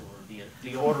intelligence, or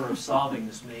the order of solving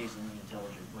this maze in the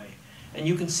intelligent way. And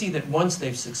you can see that once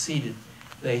they've succeeded,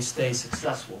 they stay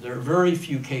successful. There are very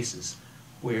few cases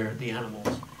where the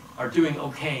animals are doing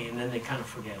okay and then they kind of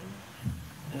forget.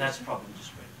 And that's probably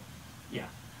just right. Yeah.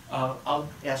 I'll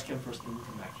ask him first and we'll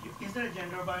come back to you. Is there a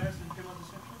gender bias in Timothy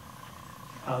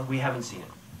syndrome? We haven't seen it.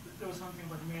 There was something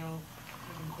about male.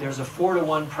 There's a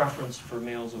 4-to-1 preference for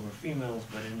males over females,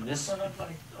 but in this... So not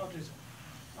like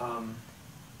autism.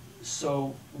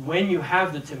 So when you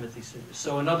have the Timothy syndrome,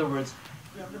 so in other words...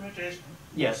 We have the mutation.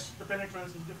 Yes. The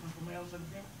penetrance is different for males and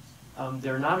females.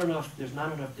 There's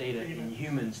not enough data in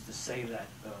humans to say that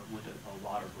with a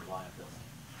lot of reliability.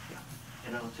 Yeah.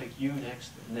 And I'll take you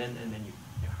next, and then you.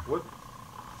 Yeah.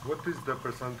 What is the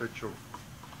percentage of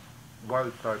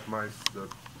wild-type mice that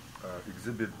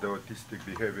exhibit the autistic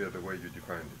behavior the way you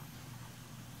defined it?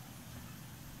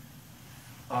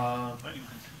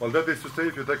 Well, that is to say,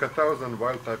 if you take 1,000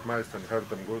 wild-type mice and have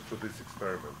them go through this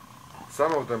experiment,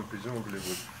 some of them presumably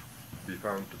would be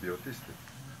found to be autistic.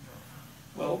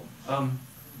 Well,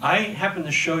 I happen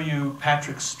to show you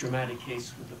Patrick's dramatic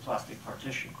case with the plastic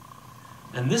partition.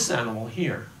 And this animal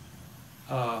here,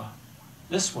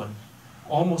 this one,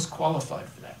 almost qualified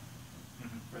for that,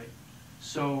 right?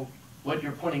 So what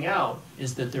you're pointing out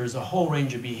is that there's a whole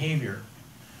range of behavior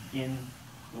in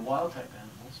the wild-type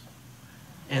animals.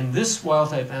 And this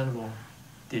wild-type animal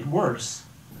did worse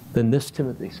than this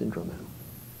Timothy syndrome animal.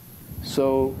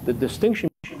 So the distinction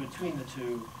between the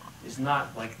two is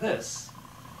not like this,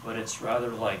 but it's rather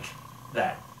like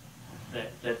that.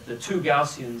 That the two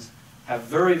Gaussians have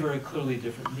very, very clearly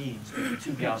different means, but the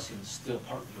two Gaussians still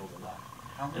partly overlap.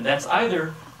 And that's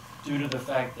either due to the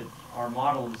fact that our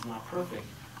model is not perfect,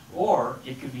 or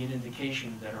it could be an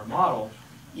indication that our model,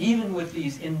 even with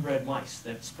these inbred mice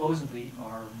that supposedly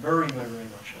are very, very, very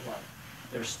much alike,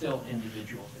 they're still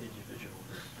individual.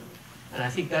 And I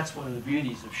think that's one of the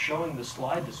beauties of showing the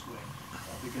slide this way,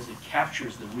 because it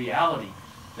captures the reality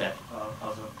that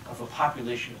of a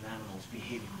population of animals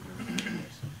behaving in very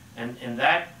ways. And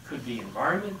that could be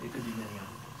environment, it could be many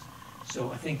other things.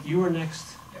 So I think you were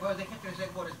next. Well, the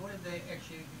what is the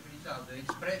actual result? The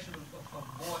expression of both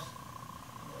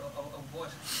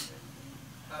part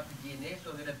of DNA,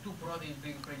 so there are two proteins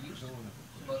being produced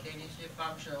simultaneously,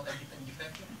 functional and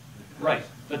defective? Right,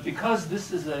 but because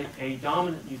this is a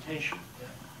dominant mutation,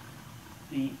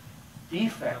 the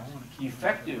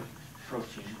defective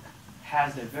protein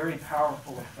has a very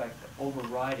powerful effect of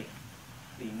overriding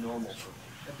the normal protein.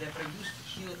 But they're produced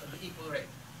at the equal rate?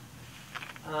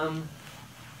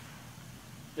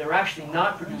 They're actually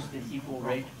not produced at equal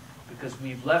rate because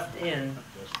we've left in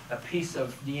a piece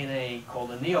of DNA called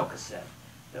a neocassette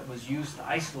that was used to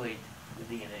isolate the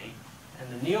DNA, and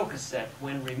the neocassette,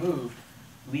 when removed,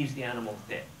 leaves the animal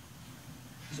dead.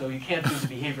 So you can't do the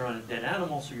behavior on a dead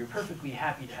animal, so you're perfectly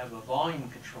happy to have a volume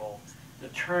control to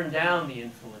turn down the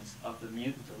influence of the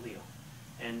mutant allele.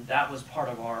 And that was part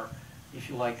of our, if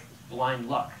you like, blind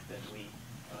luck, that we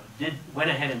went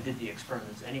ahead and did the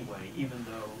experiments anyway, even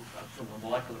though from a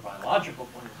molecular biological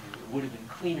point of view, it would have been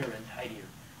cleaner and tidier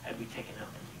had we taken out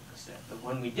the neocassette. But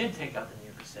when we did take out the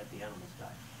neocassette, the animals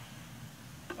died.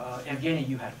 Evgeny,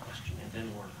 you had a question, and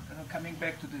then Warner. Coming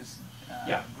back to this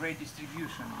great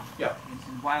distribution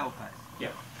in wild type.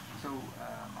 Yeah. So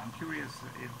I'm curious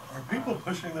if... Are people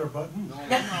pushing their buttons? No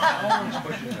one's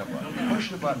pushing their button. Push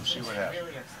the button, see what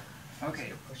happens.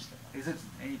 Okay. Is it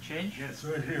any change? Yes,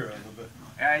 right here on the button.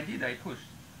 I did, I pushed.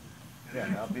 Yeah,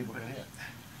 now people can hear.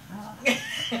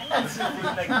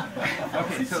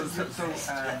 Okay, so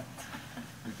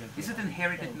is it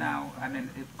inherited now? I mean,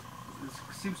 it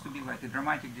seems to be like a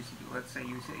dramatic distribution. Let's say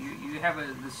you have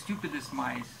the stupidest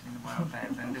mice in the wild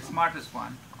type and the smartest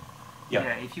one.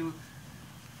 Yeah. If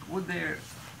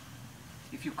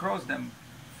you cross them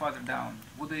further down,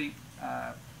 would they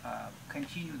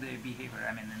continue their behavior?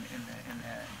 I mean, in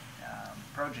the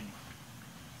progeny.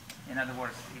 In other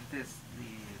words, if this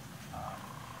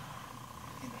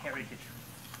inherited,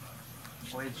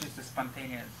 or it's just a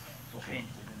spontaneous change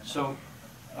within the So,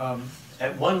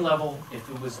 at one level, if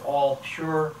it was all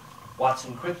pure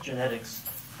Watson-Crick genetics,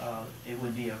 it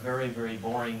would be a very, very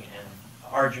boring and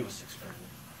arduous experiment.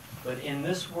 But in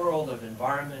this world of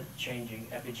environment changing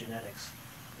epigenetics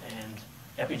and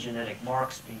epigenetic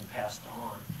marks being passed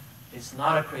on, it's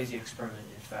not a crazy experiment.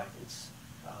 In fact,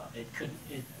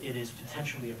 it is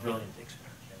potentially a brilliant experiment.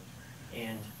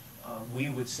 And we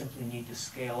would simply need to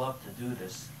scale up to do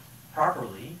this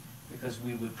properly, because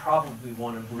we would probably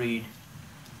want to breed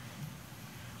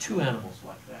 2 animals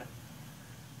like that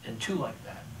and 2 like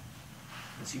that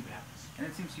and see what happens. And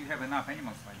it seems you have enough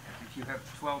animals like that. If you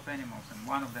have 12 animals and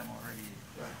one of them already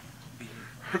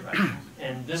behaves. Right.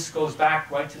 And this goes back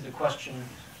right to the question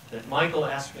that Michael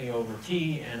asked me over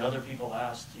tea and other people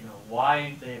asked,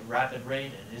 why the rapid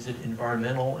rate, and is it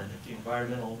environmental, and if the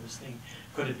environmental this thing,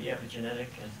 could it be epigenetic?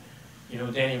 And You know,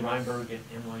 Danny Reinberg at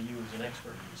NYU is an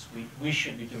expert in this. We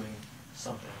should be doing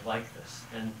something like this.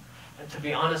 And to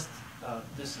be honest,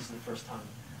 this is the first time.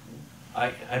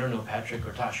 I don't know, Patrick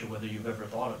or Tasha, whether you've ever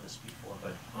thought of this before,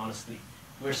 but honestly,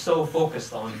 we're so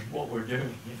focused on what we're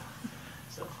doing, you know.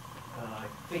 So I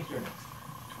think you're next.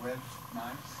 12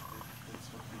 mice, that's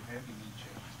what we have in each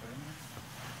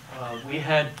experiment? We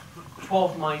had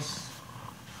 12 mice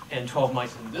and 12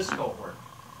 mice in this cohort,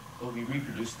 but we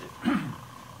reproduced it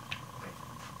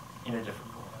in a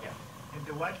different cohort, yeah. And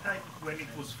the wild type, when it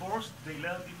was forced, they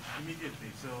learned it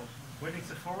immediately. So when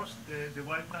it's a forced, the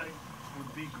wild type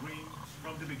would be green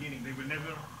from the beginning. They will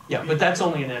never... Yeah, but that's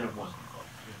only an N of 1.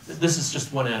 This is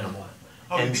just one animal.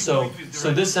 Oh, And so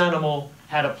this animal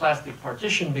had a plastic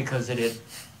partition because it had,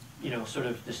 you know, sort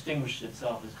of distinguished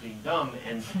itself as being dumb,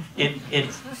 and it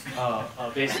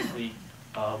basically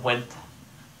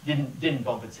didn't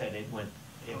bump its head. It went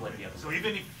the other way. So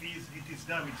even if it is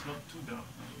dumb, it's not too dumb.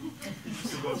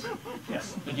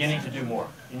 Yes, but you need to do more.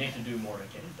 You need to do more to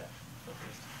get it that.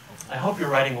 I hope you're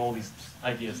writing all these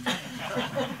ideas down.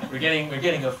 We're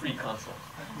getting a free consult.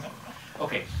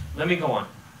 Okay, let me go on.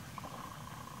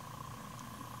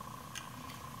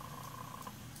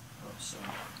 Oh, sorry.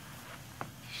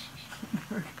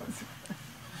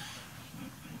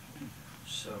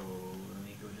 So let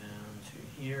me go down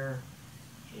to here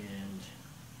and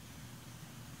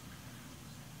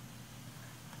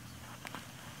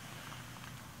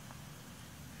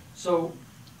so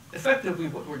effectively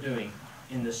what we're doing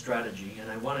in this strategy, and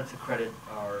I wanted to credit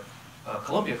our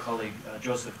Columbia colleague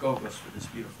Joseph Gogos for this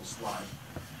beautiful slide.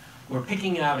 We're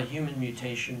picking out a human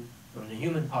mutation from the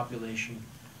human population,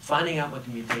 finding out what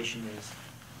the mutation is,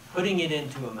 putting it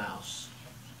into a mouse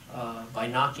by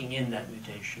knocking in that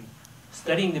mutation,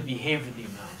 studying the behavior of the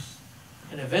mouse,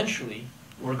 and eventually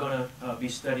we're going to be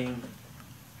studying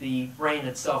the brain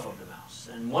itself of the mouse.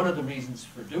 And one of the reasons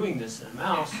for doing this in a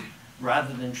mouse,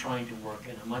 rather than trying to work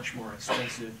in a much more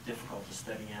expensive, difficult to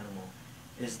study animal,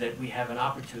 is that we have an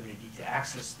opportunity to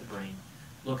access the brain,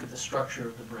 look at the structure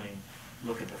of the brain,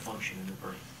 look at the function of the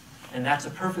brain. And that's a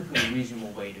perfectly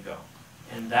reasonable way to go.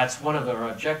 And that's one of our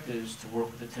objectives, to work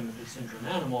with the Timothy syndrome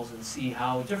animals and see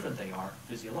how different they are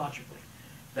physiologically.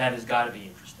 That has got to be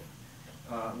interesting.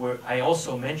 I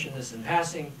also mentioned this in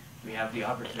passing. We have the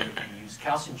opportunity to use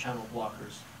calcium channel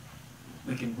blockers.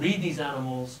 We can breed these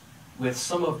animals with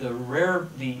some of the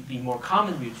more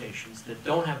common mutations that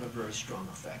don't have a very strong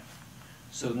effect.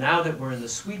 So now that we're in the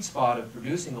sweet spot of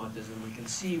producing autism, we can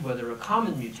see whether a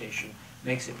common mutation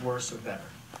makes it worse or better.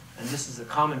 And this is a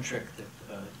common trick that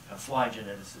fly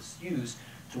geneticists use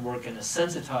to work in a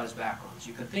sensitized background. So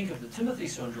you can think of the Timothy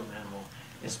syndrome animal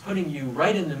as putting you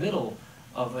right in the middle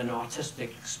of an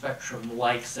autistic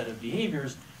spectrum-like set of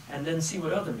behaviors, and then see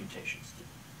what other mutations do.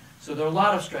 So there are a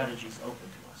lot of strategies open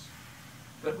to us.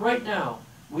 But right now,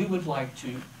 we would like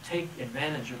to take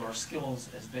advantage of our skills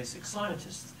as basic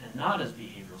scientists and not as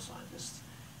behavioral scientists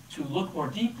to look more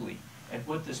deeply at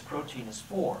what this protein is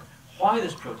for, why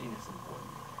this protein is important.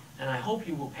 And I hope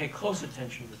you will pay close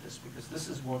attention to this, because this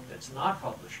is work that's not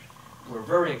published. We're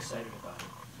very excited about it,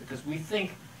 because we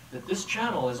think that this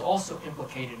channel is also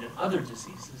implicated in other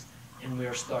diseases, and we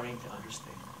are starting to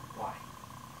understand why.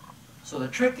 So the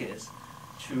trick is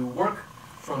to work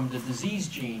from the disease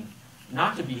gene,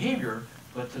 not the behavior,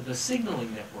 but to the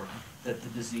signaling network that the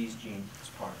disease gene is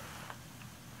part of.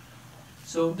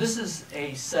 So this is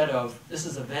a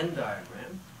Venn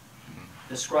diagram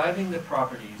describing the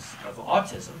properties of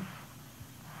autism,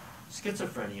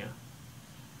 schizophrenia,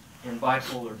 and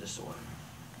bipolar disorder.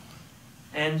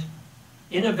 And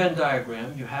in a Venn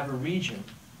diagram, you have a region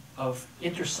of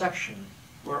intersection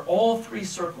where all three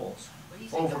circles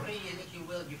over... Schizophrenia is actually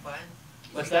well-defined.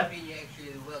 What's that? Schizophrenia actually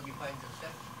a well-defined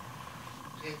concept.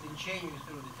 It has been changing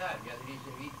through the time. Yeah, there is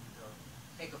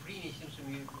schizophrenia seems to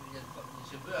me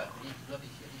it's a word, but it's not a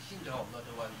syndrome, not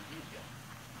a one disease. Yeah.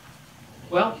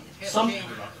 Well,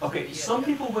 some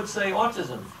people would say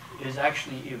autism is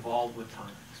actually evolved with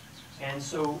time. And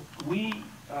so we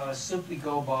simply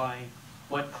go by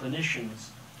what clinicians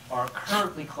are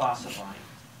currently classifying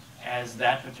as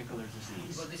that particular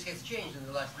disease. Well, this has changed in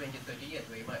the last 20, 30 years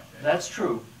very much. Right? That's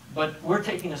true, but we're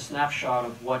taking a snapshot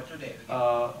of what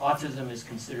autism is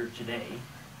considered today,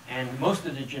 and most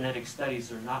of the genetic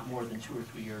studies are not more than 2 or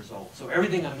 3 years old. So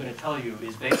everything I'm going to tell you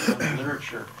is based on the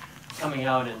literature coming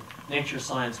out in Nature,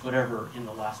 Science, whatever, in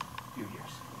the last few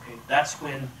years. Okay? That's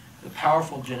when the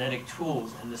powerful genetic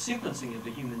tools and the sequencing of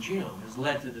the human genome has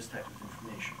led to this type of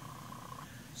information.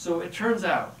 So it turns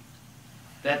out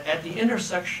that at the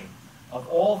intersection of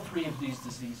all three of these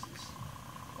diseases,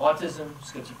 autism,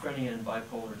 schizophrenia, and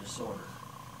bipolar disorder,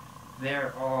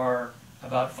 there are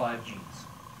about 5 genes.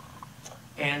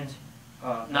 And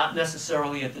not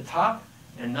necessarily at the top,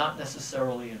 and not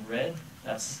necessarily in red.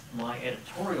 That's my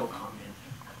editorial comment,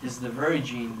 is the very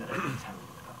gene that I've been telling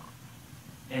you about.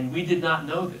 And we did not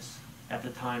know this at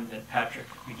the time that Patrick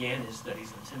began his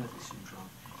studies on Timothy syndrome.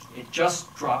 It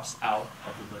just drops out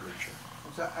of the literature.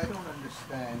 So I don't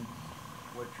understand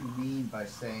what you mean by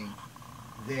saying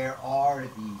there are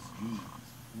these genes.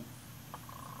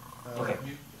 Okay.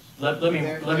 Let me.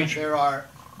 There are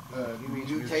He means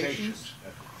mutations.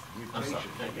 I'm sorry.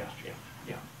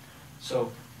 Yeah.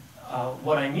 So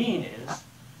what I mean is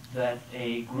that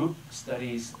a group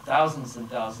studies thousands and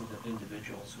thousands of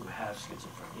individuals who have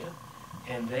schizophrenia,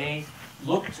 and they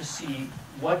look to see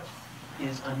what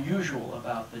is unusual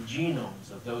about the genomes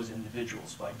of those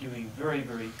individuals by doing very,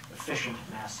 very efficient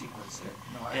mass sequencing.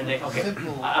 No, And they, okay,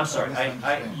 simple I'm sorry,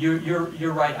 misunderstanding.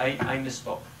 you're right, I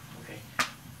misspoke, okay.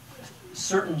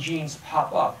 Certain genes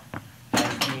pop up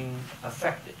as being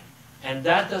affected, and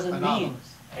that doesn't mean,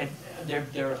 and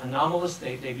they're anomalous,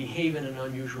 they behave in an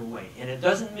unusual way, and it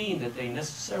doesn't mean that they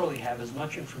necessarily have as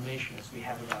much information as we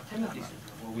have about Timothy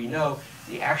syndrome, where we know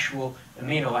the actual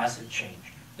amino acid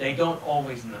change. They don't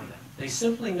always know that. They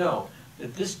simply know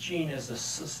that this gene is a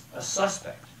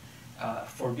suspect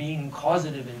for being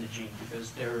causative in the gene,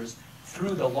 because there's,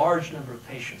 through the large number of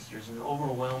patients, there's an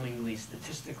overwhelmingly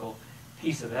statistical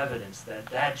piece of evidence that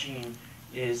that gene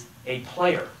is a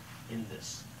player in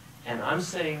this. And I'm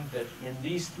saying that in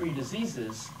these 3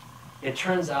 diseases, it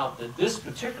turns out that this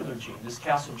particular gene, this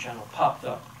calcium channel, popped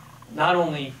up. Not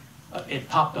only, it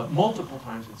popped up multiple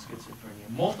times in schizophrenia,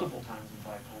 multiple times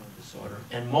in bipolar disorder,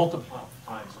 and multiple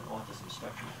times in autism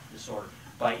spectrum disorder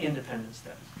by independent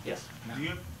studies. Yes? Do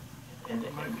you, And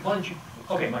why don't you,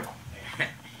 okay, Michael.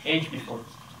 Age before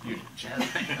beauty.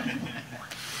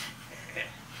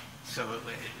 So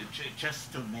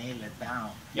just to nail it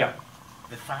down, Yeah.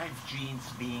 the 5 genes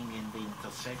being in the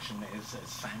intersection is, as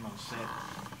Simon said,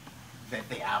 that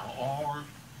they are all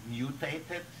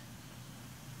mutated.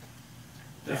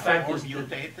 The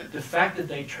fact that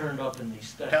they turned up in these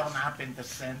studies Turn up in the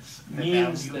sense that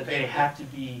means they are that they have to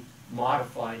be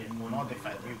modified in one way or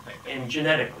modified, another. mutated. And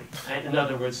genetically. In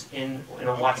other words, in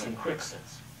a Watson-Crick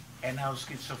sense. And now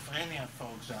schizophrenia,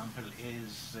 for example,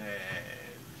 is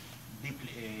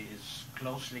is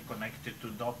closely connected to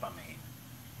dopamine,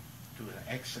 to the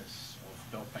excess of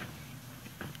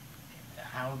dopamine.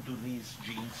 How do these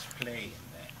genes play in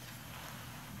that?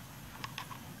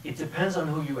 It depends on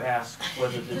who you ask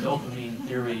whether the dopamine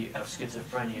theory of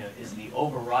schizophrenia is the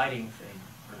overriding thing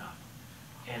or not.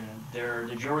 And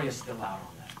the jury is still out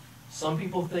on that. Some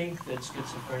people think that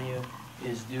schizophrenia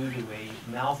is due to a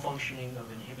malfunctioning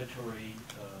of inhibitory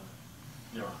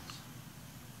neurons.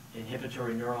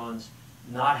 Inhibitory neurons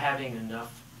not having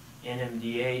enough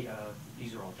NMDA,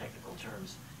 these are all technical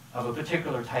terms, of a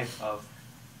particular type of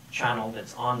channel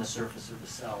that's on the surface of the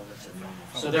cell that's abnormal.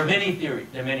 So there are many theories.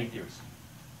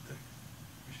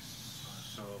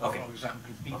 So, Okay. for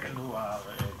example, people who are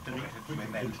treated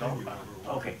with L-DOPA.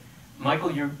 Okay,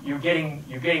 Michael, you're getting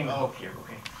the hook here.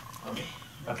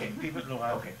 Okay. People who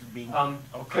are being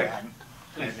quick. I'm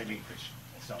relinquished.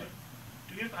 Sorry.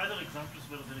 do you have other examples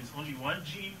where there is only one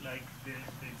gene, like the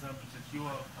examples that you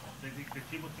are, the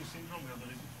Timothy syndrome, where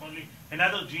there is only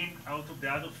another gene out of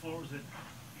the other 4 that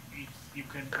you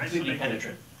can Completely isolate?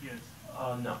 penetrant? Yes.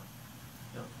 No.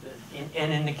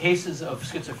 And in the cases of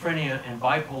schizophrenia and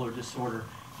bipolar disorder,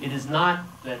 it is not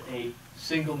that a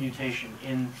single mutation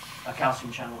in a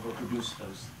calcium channel will produce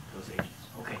those agents.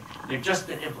 Okay, they've just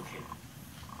been implicated.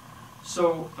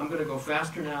 So I'm going to go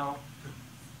faster now.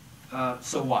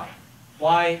 So why?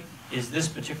 Why is this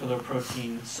particular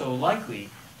protein so likely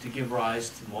to give rise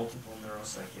to multiple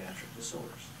neuropsychiatric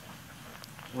disorders?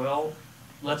 Well,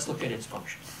 let's look at its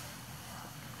function.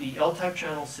 The L-type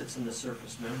channel sits in the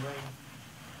surface membrane.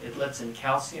 It lets in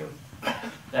calcium.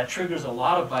 That triggers a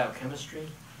lot of biochemistry.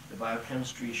 The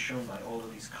biochemistry is shown by all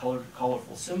of these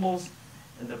colorful symbols,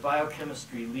 and the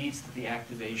biochemistry leads to the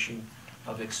activation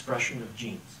of expression of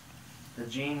genes. The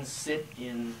genes sit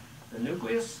in the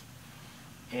nucleus,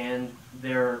 and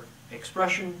their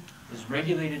expression is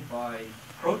regulated by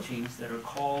proteins that are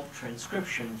called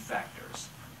transcription factors.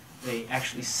 They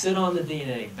actually sit on the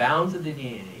DNA, bound to the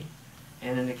DNA,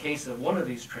 and in the case of one of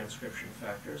these transcription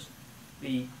factors,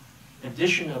 the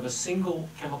addition of a single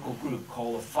chemical group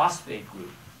called a phosphate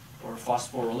group, or a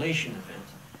phosphorylation event,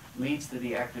 leads to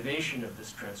the activation of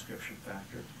this transcription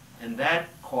factor, and that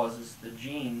causes the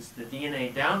genes, the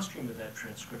DNA downstream of that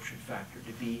transcription factor,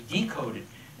 to be decoded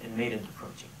and made into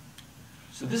protein.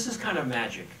 So this is kind of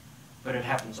magic, but it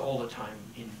happens all the time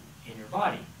in your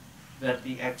body, that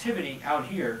the activity out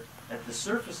here at the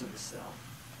surface of the cell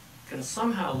can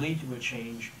somehow lead to a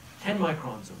change 10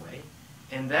 microns away,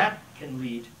 and that can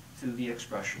lead to the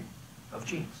expression of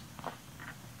genes.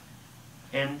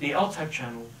 And the L-type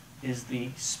channel is the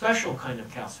special kind of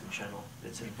calcium channel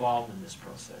that's involved in this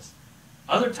process.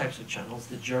 Other types of channels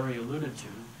that Jerry alluded to,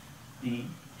 the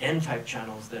N-type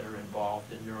channels that are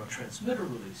involved in neurotransmitter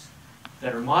release,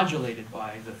 that are modulated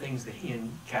by the things that he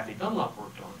and Kathy Dunlop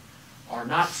worked on, are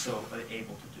not so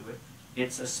able to do it.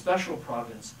 It's a special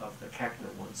province of the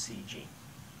CACNA1C gene.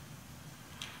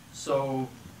 So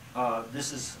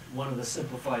this is one of the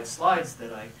simplified slides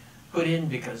that I put in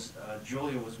because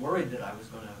Julia was worried that I was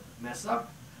going to mess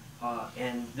up.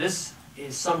 And this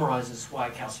summarizes why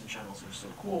calcium channels are so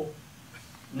cool.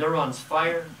 Neurons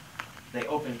fire, they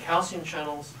open calcium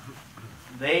channels,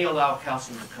 they allow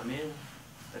calcium to come in,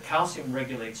 the calcium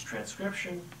regulates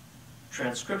transcription,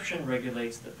 transcription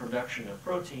regulates the production of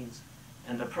proteins,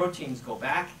 and the proteins go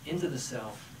back into the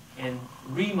cell and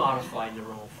remodify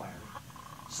neuronal firing.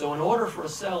 So in order for a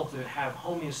cell to have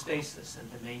homeostasis and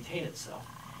to maintain itself,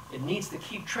 it needs to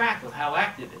keep track of how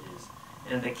active it is.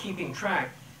 And the keeping track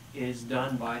is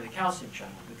done by the calcium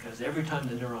channel, because every time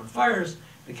the neuron fires,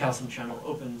 the calcium channel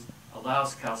opens,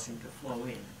 allows calcium to flow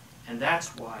in. And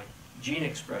that's why gene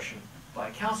expression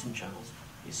by calcium channels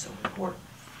is so important.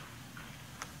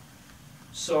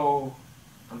 So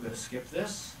I'm going to skip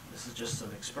this. This is just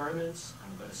some experiments.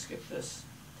 I'm going to skip this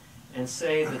and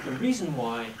say that the reason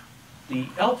why the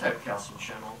L-type calcium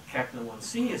channel,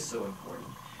 CACNA1C, is so important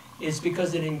is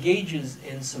because it engages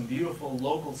in some beautiful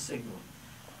local signaling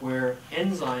where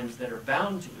enzymes that are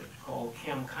bound to it, called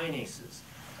CAM kinases,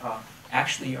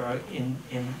 actually are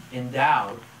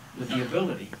endowed with the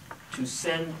ability to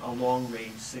send a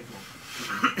long-range signal to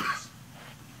the nucleus.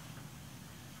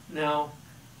 Now,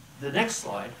 the next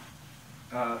slide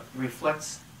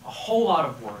reflects a whole lot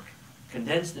of work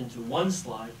condensed into one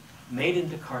slide, made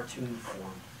into cartoon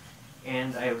form.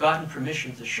 And I have gotten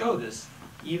permission to show this,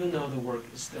 even though the work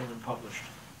is still unpublished,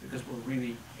 because we're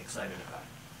really excited about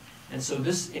it. And so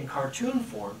this, in cartoon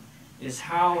form, is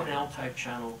how an L-type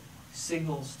channel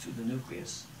signals to the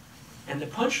nucleus. And the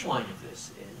punchline of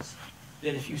this is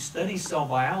that if you study cell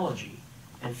biology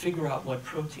and figure out what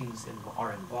proteins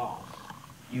are involved,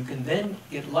 you can then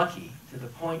get lucky to the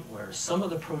point where some of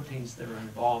the proteins that are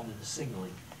involved in the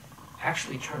signaling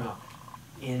actually turn up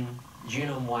in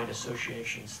genome-wide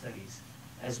association studies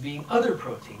as being other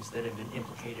proteins that have been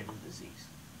implicated in disease.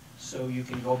 So you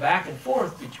can go back and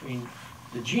forth between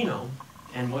the genome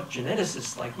and what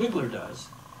geneticists like Wigler does,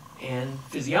 and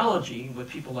physiology, what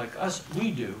people like us,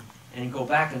 we do, and go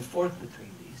back and forth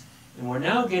between these. And we're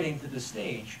now getting to the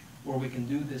stage where we can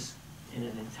do this in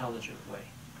an intelligent way.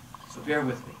 So bear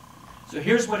with me. So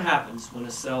here's what happens when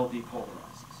a cell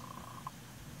depolarizes.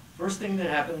 First thing that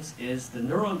happens is the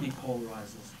neuron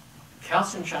depolarizes, the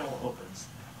calcium channel opens,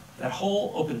 that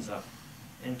hole opens up,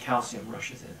 and calcium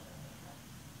rushes in.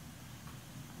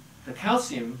 The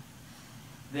calcium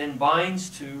then binds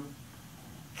to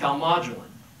calmodulin,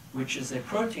 which is a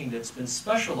protein that's been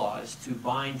specialized to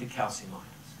bind to calcium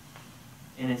ions.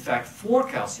 And in fact, 4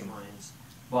 calcium ions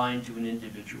bind to an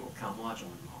individual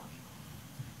calmodulin molecule.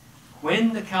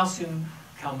 When the calcium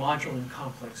calmodulin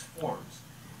complex forms,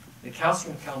 the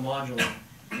calcium calmodulin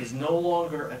is no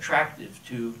longer attractive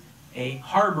to a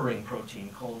harboring protein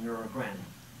called neurogranin.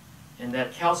 And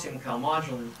that calcium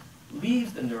calmodulin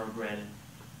leaves the neurogranin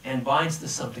and binds to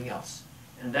something else.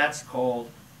 And that's called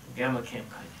gamma-cam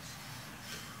kinase.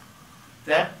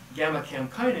 That gamma-cam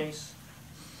kinase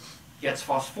gets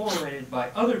phosphorylated by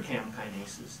other CAM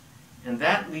kinases, and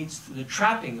that leads to the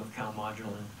trapping of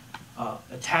calmodulin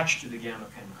attached to the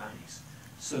gamma-cam kinase,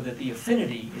 so that the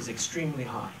affinity is extremely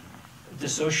high, a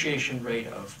dissociation rate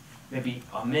of maybe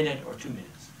a minute or 2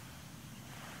 minutes.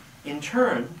 In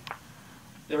turn,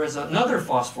 there is another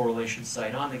phosphorylation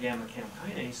site on the gamma-cam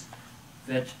kinase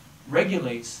that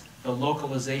regulates the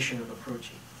localization of a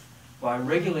protein by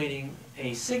regulating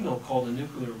a signal called a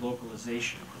nuclear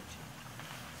localization protein.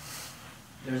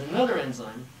 There's another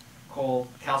enzyme called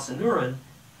calcineurin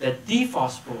that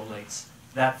dephosphorylates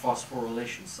that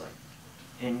phosphorylation site.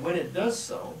 And when it does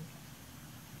so,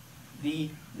 the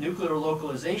nuclear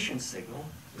localization signal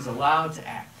is allowed to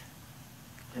act.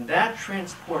 And that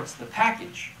transports the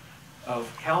package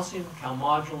of calcium,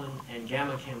 calmodulin, and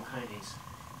gamma-cam kinase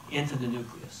into the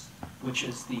nucleus, which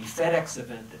is the FedEx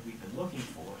event that we've been looking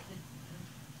for.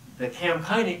 The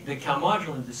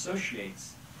calmodulin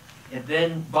dissociates. It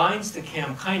then binds to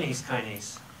CAM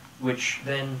kinase, which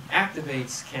then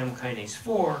activates CAM kinase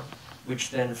 4,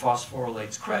 which then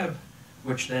phosphorylates CREB,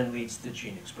 which then leads to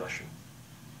gene expression.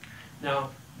 Now,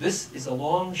 This is a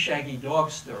long, shaggy dog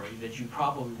story that you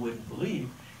probably wouldn't believe,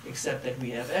 except that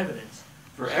we have evidence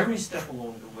for every step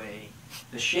along the way.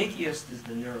 The shakiest is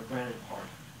the neurogranid part,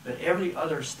 but every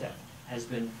other step has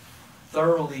been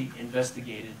thoroughly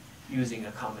investigated using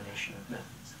a combination of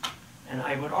methods. And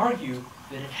I would argue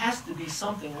that it has to be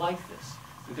something like this,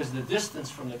 because the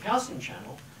distance from the calcium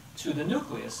channel to the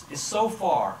nucleus is so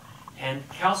far, and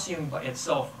calcium by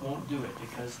itself won't do it,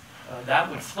 because that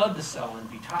would flood the cell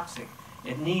and be toxic.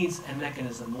 It needs a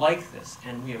mechanism like this,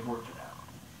 and we have worked it out.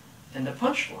 And the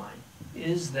punchline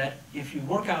is that if you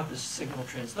work out this signal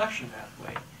transduction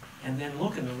pathway and then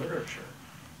look in the literature,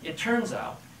 it turns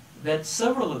out that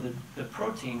several of the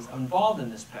proteins involved in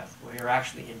this pathway are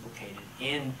actually implicated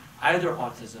in either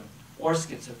autism or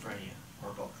schizophrenia,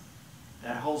 or both.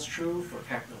 That holds true for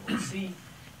cacto-1C,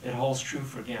 it holds true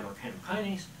for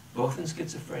gamma-kinase, both in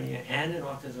schizophrenia and in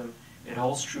autism. It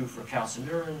holds true for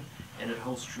calcineurin, and it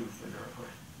holds true for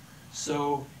neurogranid.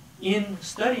 So in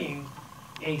studying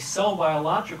a cell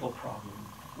biological problem,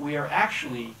 we are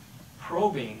actually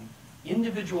probing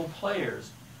individual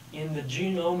players in the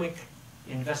genomic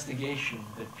investigation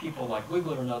that people like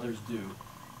Wigler and others do,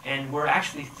 and we're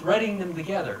actually threading them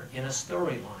together in a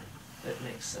storyline that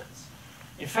makes sense.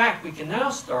 In fact, we can now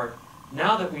start,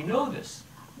 now that we know this,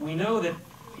 we know that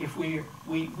if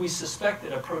we suspect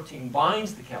that a protein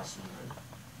binds the calcineurin,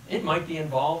 it might be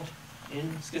involved in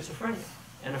schizophrenia.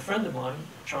 And a friend of mine,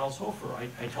 Charles Hofer,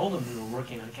 I told him we were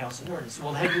working on calcineurin. He said,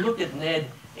 well, have you looked at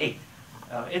NED8?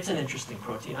 It's an interesting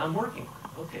protein I'm working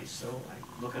on. Okay, so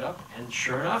I look it up, and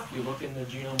sure enough, you look in the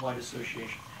genome-wide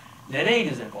association.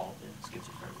 NED8 is involved in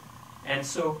schizophrenia. And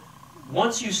so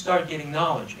once you start getting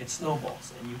knowledge, it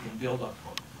snowballs, and you can build up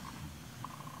on it.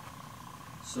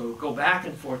 So go back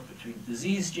and forth between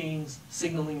disease genes,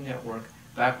 signaling network,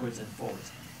 backwards and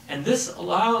forwards. And this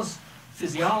allows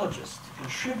physiologists to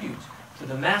contribute to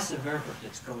the massive effort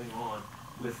that's going on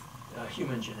with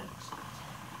human genetics.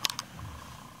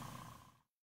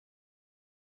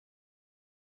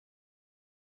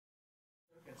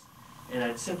 And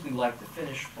I'd simply like to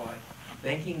finish by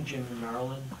thanking Jim and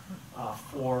Marilyn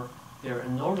for their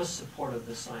enormous support of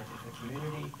the scientific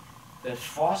community that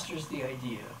fosters the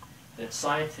idea that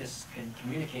scientists can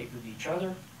communicate with each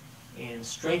other and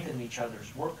strengthen each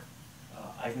other's work.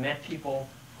 I've met people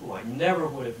who I never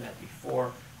would have met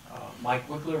before. Mike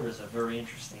Wigler is a very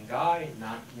interesting guy,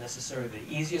 not necessarily the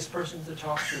easiest person to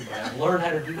talk to, but I've learned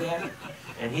how to do that,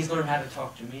 and he's learned how to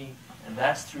talk to me, and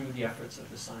that's through the efforts of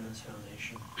the Simons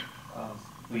Foundation.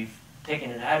 We've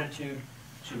taken an attitude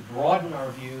to broaden our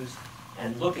views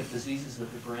and look at diseases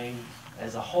of the brain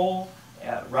as a whole,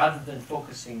 rather than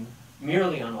focusing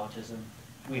merely on autism.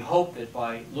 We hope that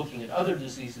by looking at other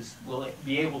diseases, we'll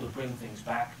be able to bring things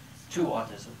back to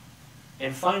autism.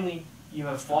 And finally, you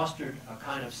have fostered a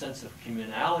kind of sense of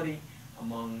communality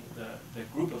among the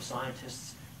group of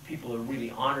scientists. People are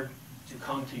really honored to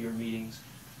come to your meetings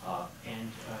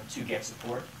and to get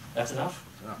support. That's enough?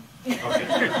 Okay.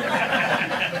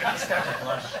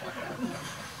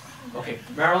 Okay,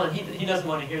 Marilyn, he doesn't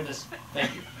want to hear this.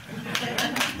 Thank you.